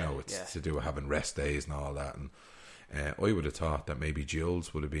yet, but it's to do with having rest days and all that. And I would have thought that maybe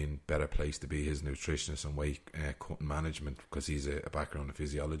Jules would have been better placed to be his nutritionist and weight cutting management because he's a background in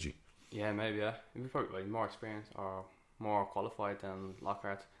physiology. Yeah, maybe, yeah. He'd be probably more experienced or more qualified than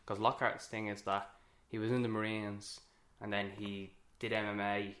Lockhart. Because Lockhart's thing is that he was in the Marines and then he did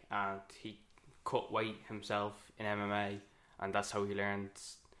MMA and he cut weight himself in MMA, and that's how he learned.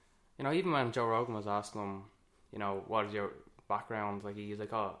 Even when Joe Rogan was asking him, what is your background? Like, he's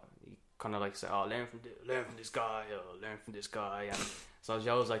like, he kind of like said, learn from this guy, or learn from this guy. And so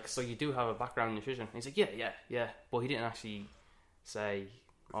Joe was like, so you do have a background in nutrition? And he's like, yeah. But he didn't actually say,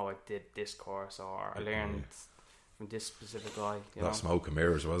 I did this course, or I learned from this specific guy. A lot of smoke and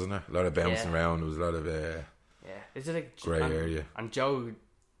mirrors, wasn't there? A lot of bouncing around. There was a lot of it's like grey area. And Joe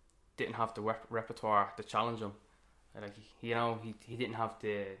didn't have the repertoire to challenge him. Like, he didn't have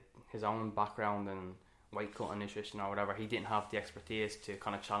his own background in weight cutting, nutrition or whatever. He didn't have the expertise to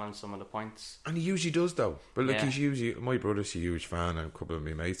kind of challenge some of the points. And he usually does though. But look, he's usually, my brother's a huge fan, and a couple of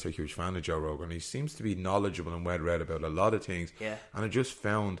my mates are a huge fan of Joe Rogan. He seems to be knowledgeable and well read about a lot of things. Yeah. And I just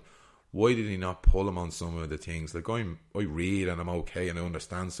found, why did he not pull him on some of the things? Like, I read and I'm okay and I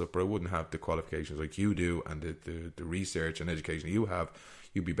understand stuff, but I wouldn't have the qualifications like you do and the research and education you have.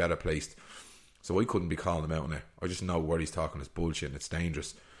 You'd be better placed. So I couldn't be calling him out on it. I just know what he's talking is bullshit and it's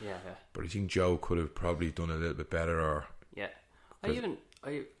dangerous. Yeah. But I think Joe could have probably done a little bit better. Or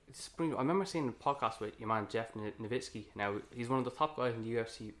I remember seeing a podcast with your man Jeff Nowitzki. Now, he's one of the top guys in the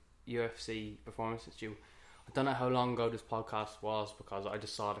UFC Performance Institute. I don't know how long ago this podcast was because I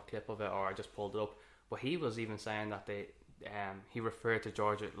just saw the clip of it or I just pulled it up. But he was even saying that he referred to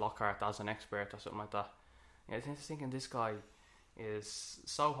George Lockhart as an expert or something like that. I was thinking, this guy is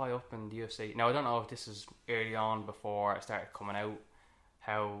so high up in the UFC. Now, I don't know if this is early on before it started coming out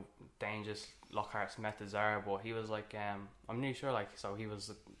how dangerous Lockhart's methods are, but he was like, I'm not sure, so he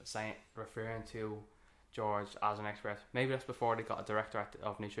was referring to George as an expert. Maybe that's before they got a director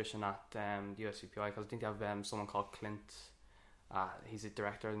of nutrition at the USCPI, because I think they have someone called Clint. He's a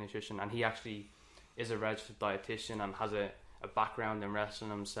director of nutrition, and he actually is a registered dietitian and has a background in wrestling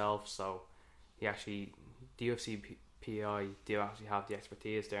himself, so he actually, the UFCPI do actually have the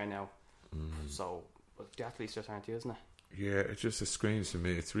expertise there now. So, but the athletes just aren't, isn't it? Yeah, it just screams to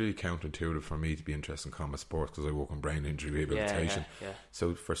me. It's really counterintuitive for me to be interested in combat sports because I work on brain injury rehabilitation. Yeah.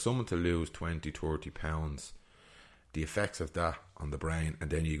 So for someone to lose 20, 30 pounds, the effects of that on the brain, and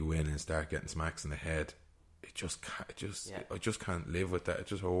then you go in and start getting smacks in the head, I just can't live with that. It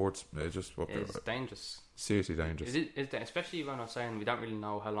just hurts. It's dangerous. Seriously dangerous. It's especially when I'm saying we don't really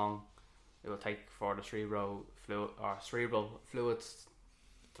know how long it will take for the cerebral fluids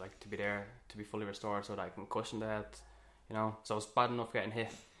to be there, to be fully restored, so that I can cushion the head. So it's bad enough getting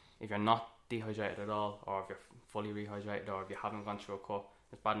hit if you're not dehydrated at all, or if you're fully rehydrated, or if you haven't gone through a cut.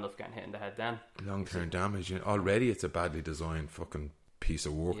 It's bad enough getting hit in the head then. Long-term damage. Already it's a badly designed fucking piece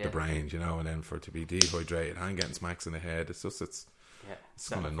of work, the brain, and then for it to be dehydrated and getting smacks in the head, it's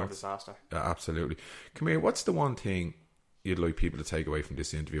kind of nuts. Disaster. Absolutely. Come here, what's the one thing you'd like people to take away from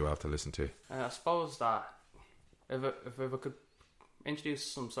this interview after listening to? I suppose that if I could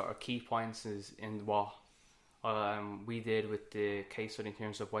introduce some sort of key points in what we did with the case study in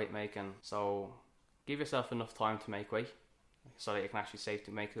terms of weight making. So give yourself enough time to make weight so that you can actually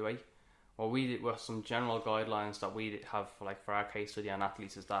safely make the weight. What we did with some general guidelines that we have for our case study on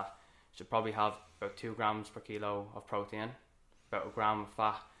athletes is that you should probably have about 2 grams per kilo of protein, about 1 gram of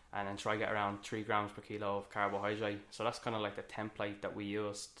fat, and then try to get around 3 grams per kilo of carbohydrate. So that's kind of like the template that we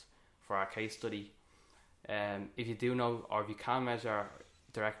used for our case study. If you do know, or if you can measure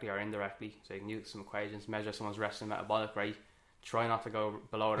directly or indirectly, so you can use some equations, measure someone's resting metabolic rate, try not to go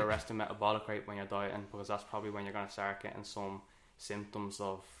below the resting metabolic rate when you're dieting, because that's probably when you're going to start getting some symptoms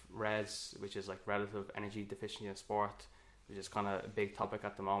of REDS, which is like relative energy deficiency in sport, which is kind of a big topic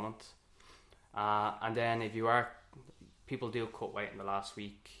at the moment. And then if people do cut weight in the last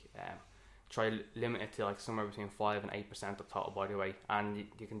week, try limit it to somewhere between 5 and 8% of total body weight, and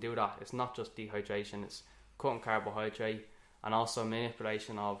you can do that. It's not just dehydration, it's cutting carbohydrate and also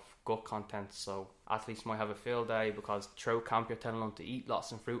manipulation of gut content. So athletes might have a field day because throughout camp you're telling them to eat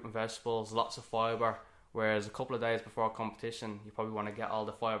lots of fruit and vegetables, lots of fibre, whereas a couple of days before competition you probably want to get all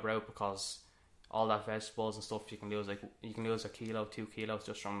the fibre out, because all that vegetables and stuff you can lose a kilo, 2 kilos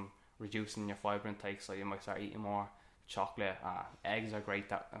just from reducing your fibre intake. So you might start eating more chocolate. Eggs are great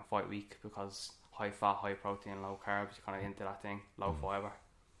that in fight week because high fat, high protein, low carbs. You kind of into that thing, low fiber.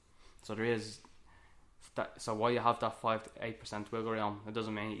 So there is that. So while you have that 5 to 8% wiggle room, it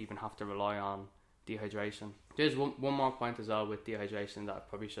doesn't mean you even have to rely on dehydration. There's one more point as well with dehydration that I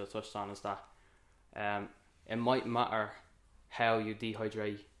probably should have touched on, is that it might matter how you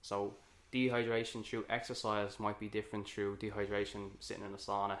dehydrate. So dehydration through exercise might be different through dehydration sitting in a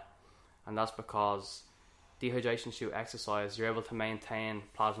sauna, and that's because dehydration through exercise, you're able to maintain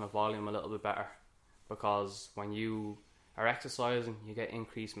plasma volume a little bit better, because when you are exercising you get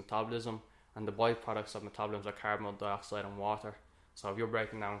increased metabolism, and the byproducts of metabolism are carbon dioxide and water. So if you're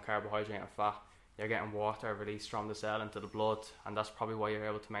breaking down carbohydrate and fat, you're getting water released from the cell into the blood, and that's probably why you're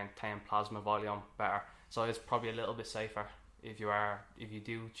able to maintain plasma volume better. So it's probably a little bit safer if you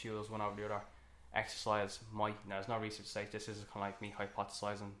do choose one over the other. Exercise might, there's no research to say, this is kind of like me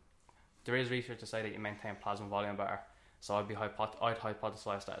hypothesizing. There is research to say that you maintain plasma volume better, so I'd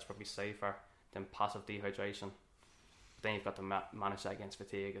hypothesize that it's probably safer than passive dehydration. But then you've got to manage that against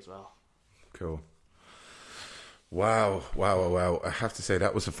fatigue as well. Cool. Wow. I have to say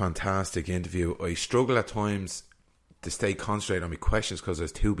that was a fantastic interview. I struggle at times to stay concentrated on my questions because I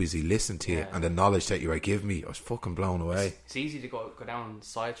was too busy listening to you, and the knowledge that you are giving me, I was fucking blown away. It's easy to go down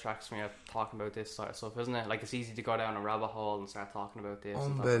sidetracks when you're talking about this sort of stuff, isn't it? Like, it's easy to go down a rabbit hole and start talking about this.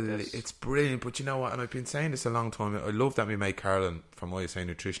 Unbelievable. It's brilliant. But you know what, and I've been saying this a long time, I love that my mate Carolyn from ISA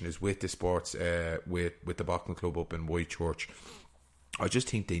Nutrition is with the sports, with the boxing club up in Whitechurch. I just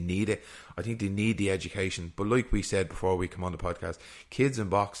think they need it. I think they need the education. But like we said before we come on the podcast, kids in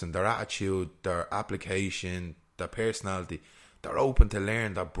boxing, their attitude, their application, their personality, they're open to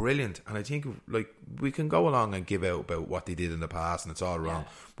learn, they're brilliant. And I think like we can go along and give out about what they did in the past and it's all wrong,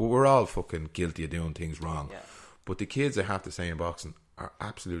 but we're all fucking guilty of doing things wrong. But the kids, I have to say, in boxing are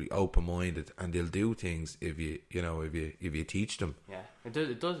absolutely open-minded, and they'll do things if you teach them. It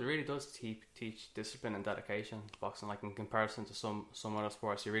really does teach discipline and dedication, boxing. Like, in comparison to some other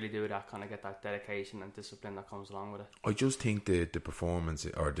sports, you really do get that dedication and discipline that comes along with it. I just think the performance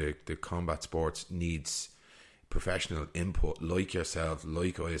or the combat sports needs professional input, like yourself,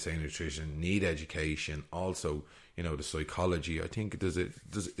 like ISA Nutrition, need education. Also, the psychology. I think there's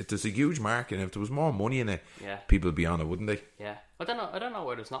a huge market, and if there was more money in it, people would be on it, wouldn't they? I don't know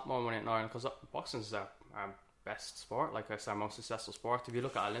why there's not more money in Ireland, because boxing is our best sport. Like, it's our most successful sport. If you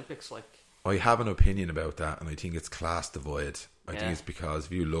look at Olympics, like, I have an opinion about that, and I think it's class divide. I think it's because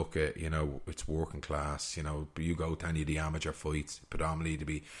if you look at, it's working class, you go to any of the amateur fights, predominantly to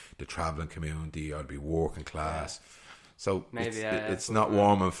be the travelling community or to be working class. So maybe, it's not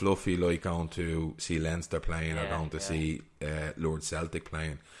warm and fluffy like going to see Leinster playing or going to see Lord Celtic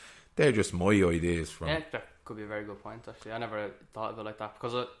playing. They're just my ideas from... Yeah, that could be a very good point, actually. I never thought of it like that,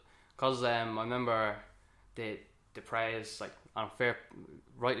 because I remember the praise, like,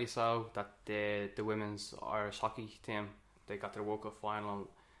 rightly so, that the women's Irish hockey team, they got to the World Cup final.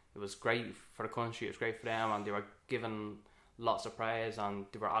 It was great for the country, it was great for them, and they were given lots of praise, and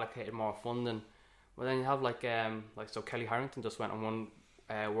they were allocated more funding. But then you have so Kelly Harrington just went and won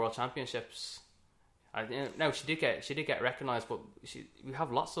World Championships. Now she did get recognised, but we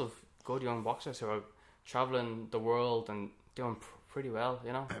have lots of good young boxers who are travelling the world and doing pretty well,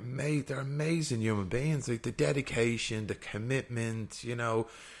 They're amazing human beings. Like, the dedication, the commitment,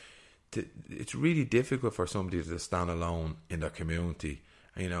 it's really difficult for somebody to stand alone in their community,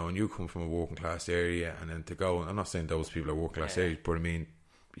 and you come from a working class area, and then to go, I'm not saying those people are working class areas, but I mean,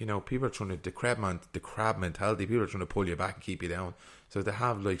 people are trying to, the crab mentality, people are trying to pull you back and keep you down. So to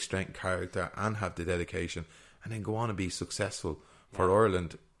have like strength, character, and have the dedication, and then go on and be successful for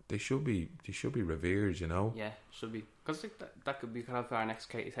Ireland, they should be revered, Yeah, should be. Because that could be kind of our next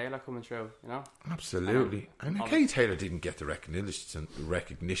Katie Taylor coming through, Absolutely. And Katie Taylor didn't get the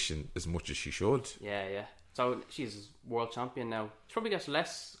recognition as much as she should. Yeah. So she's world champion now. She probably gets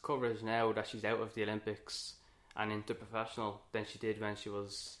less coverage now that she's out of the Olympics and into professional than she did when she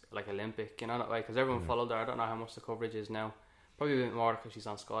was like Olympic, that way, because everyone followed her. I don't know how much the coverage is now. Probably a bit more because she's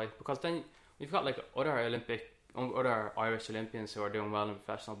on Sky. Because then we've got like other Irish Olympians who are doing well in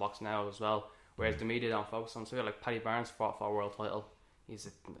professional boxing now as well, whereas the media don't focus on. So we got like Paddy Barnes fought for a world title. He's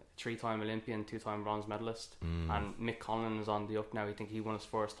a 3-time Olympian, 2-time bronze medalist, and Mick Conlan is on the up now. I think he won his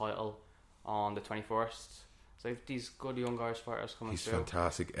first title on the 21st. So these good young Irish fighters coming through. He's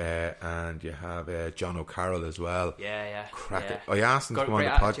fantastic. And you have John O'Carroll as well. Yeah. I asked him to come on the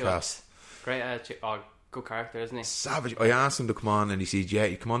podcast. Great attitude. Good character, isn't he? Savage. I asked him to come on, and he said, "Yeah,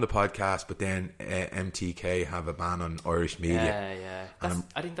 you come on the podcast, but then MTK have a ban on Irish media." Yeah.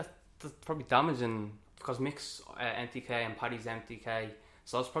 I think that's probably damaging, because Mick's MTK and Paddy's MTK.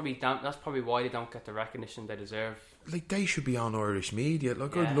 So that's probably why they don't get the recognition they deserve. like they should be on Irish media.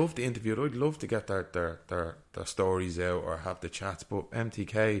 Like I'd love to interview it. I'd love to get their stories out or have the chats. But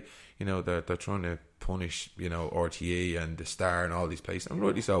MTK, you know, they're trying to punish, you know, RTE and the Star and all these places, and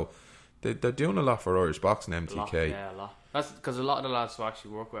rightly so. They're doing a lot for Irish boxing. MTK, a lot. That's because a lot of the lads who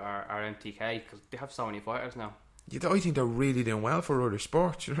actually work with are MTK because they have so many fighters now. Yeah, I think they're really doing well for Irish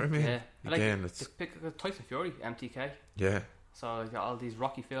sport. You know what I mean? Yeah, again, it's pick Tyson Fury, MTK. Yeah. So you got all these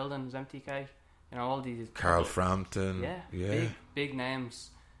Rocky Fieldings, MTK. You know, all these Carl Frampton. Yeah. Big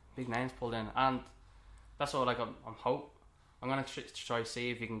names pulled in, and that's what I'm gonna try to see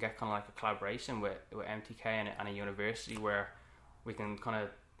if you can get kind of like a collaboration with MTK and a university where we can kind of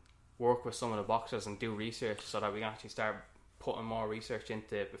work with some of the boxers and do research so that we can actually start putting more research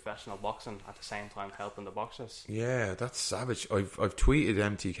into professional boxing at the same time helping the boxers. Yeah, that's savage. I've tweeted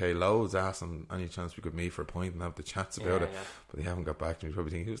MTK loads, asked them any chance we could meet for a pint and have the chats about it, but they haven't got back to me.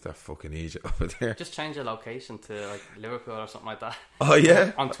 Probably thinking, who's that fucking idiot over there? Just change the location to like Liverpool or something like that. Oh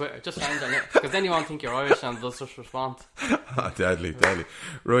yeah, on Twitter. Just change it because then you won't think you're Irish and they'll just respond. Deadly.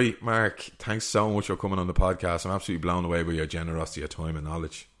 Right, Mark, thanks so much for coming on the podcast. I'm absolutely blown away by your generosity, your time and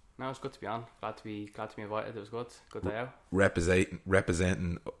knowledge. No, it's good to be on. Glad to be invited. It was good. Good day out.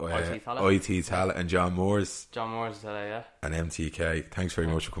 Representing IT Talent and John Moores. Yeah. And MTK. Thanks very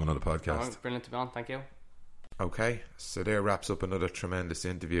much for coming on the podcast. Brilliant to be on. Thank you. Okay, so there wraps up another tremendous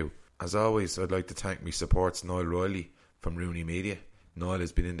interview. As always, I'd like to thank my supports Niall Riley from Rooney Media. Niall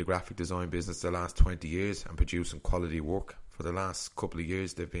has been in the graphic design business the last 20 years and producing quality work. For the last couple of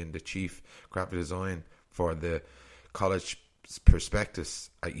years, they've been the chief graphic design for the college prospectus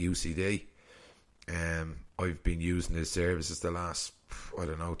at UCD. I've been using his services the last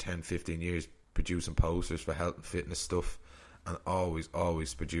 10-15 years, producing posters for health and fitness stuff, and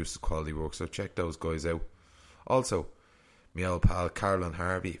always produces quality work, so check those guys out. Also, my old pal Caroline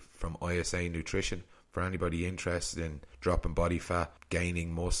Harvey from ISA Nutrition, for anybody interested in dropping body fat,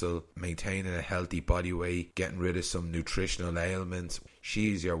 gaining muscle, maintaining a healthy body weight, getting rid of some nutritional ailments.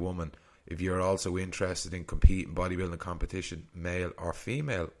 She's your woman. If you're also interested in competing bodybuilding competition, male or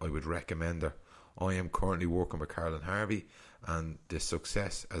female, I would recommend her. I am currently working with Caroline Harvey and the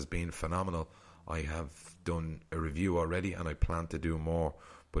success has been phenomenal. I have done a review already and I plan to do more.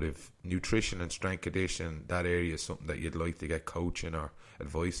 But if nutrition and strength conditioning, that area is something that you'd like to get coaching or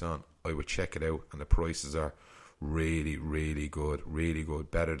advice on, I would check it out, and the prices are really good,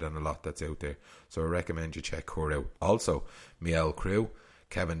 better than a lot that's out there. So I recommend you check her out. Also, Miel Crew,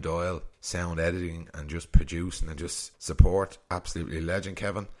 Kevin Doyle, sound editing and just producing and just support, absolutely legend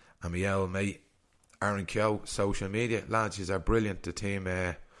Kevin. And my old mate Aaron Keogh, social media, lads, you are brilliant. The team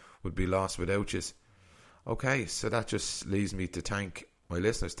would be lost without you. Okay, so that just leaves me to thank my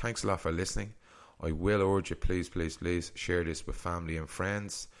listeners. Thanks a lot for listening. I will urge you, please share this with family and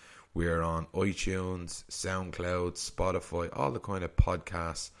friends. We're on iTunes, SoundCloud, Spotify, all the kind of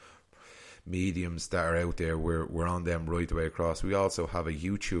podcasts mediums that are out there. We're on them right the way across. We also have a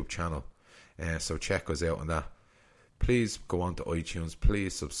YouTube channel, so check us out on that. Please go on to iTunes,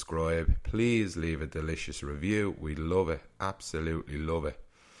 please subscribe, please leave a delicious review. We love it, absolutely love it.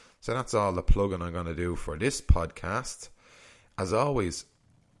 So that's all the plugging I'm going to do for this podcast. As always,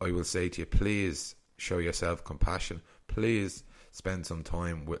 I will say to you, please show yourself compassion. Please spend some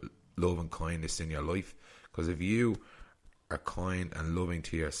time with love and kindness in your life, because if you are kind and loving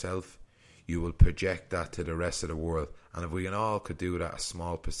to yourself, you will project that to the rest of the world. And if we all could do that a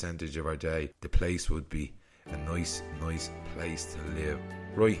small percentage of our day, the place would be a nice place to live.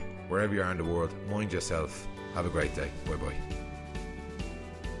 Right, wherever you are in the world, mind yourself. Have a great day. Bye bye.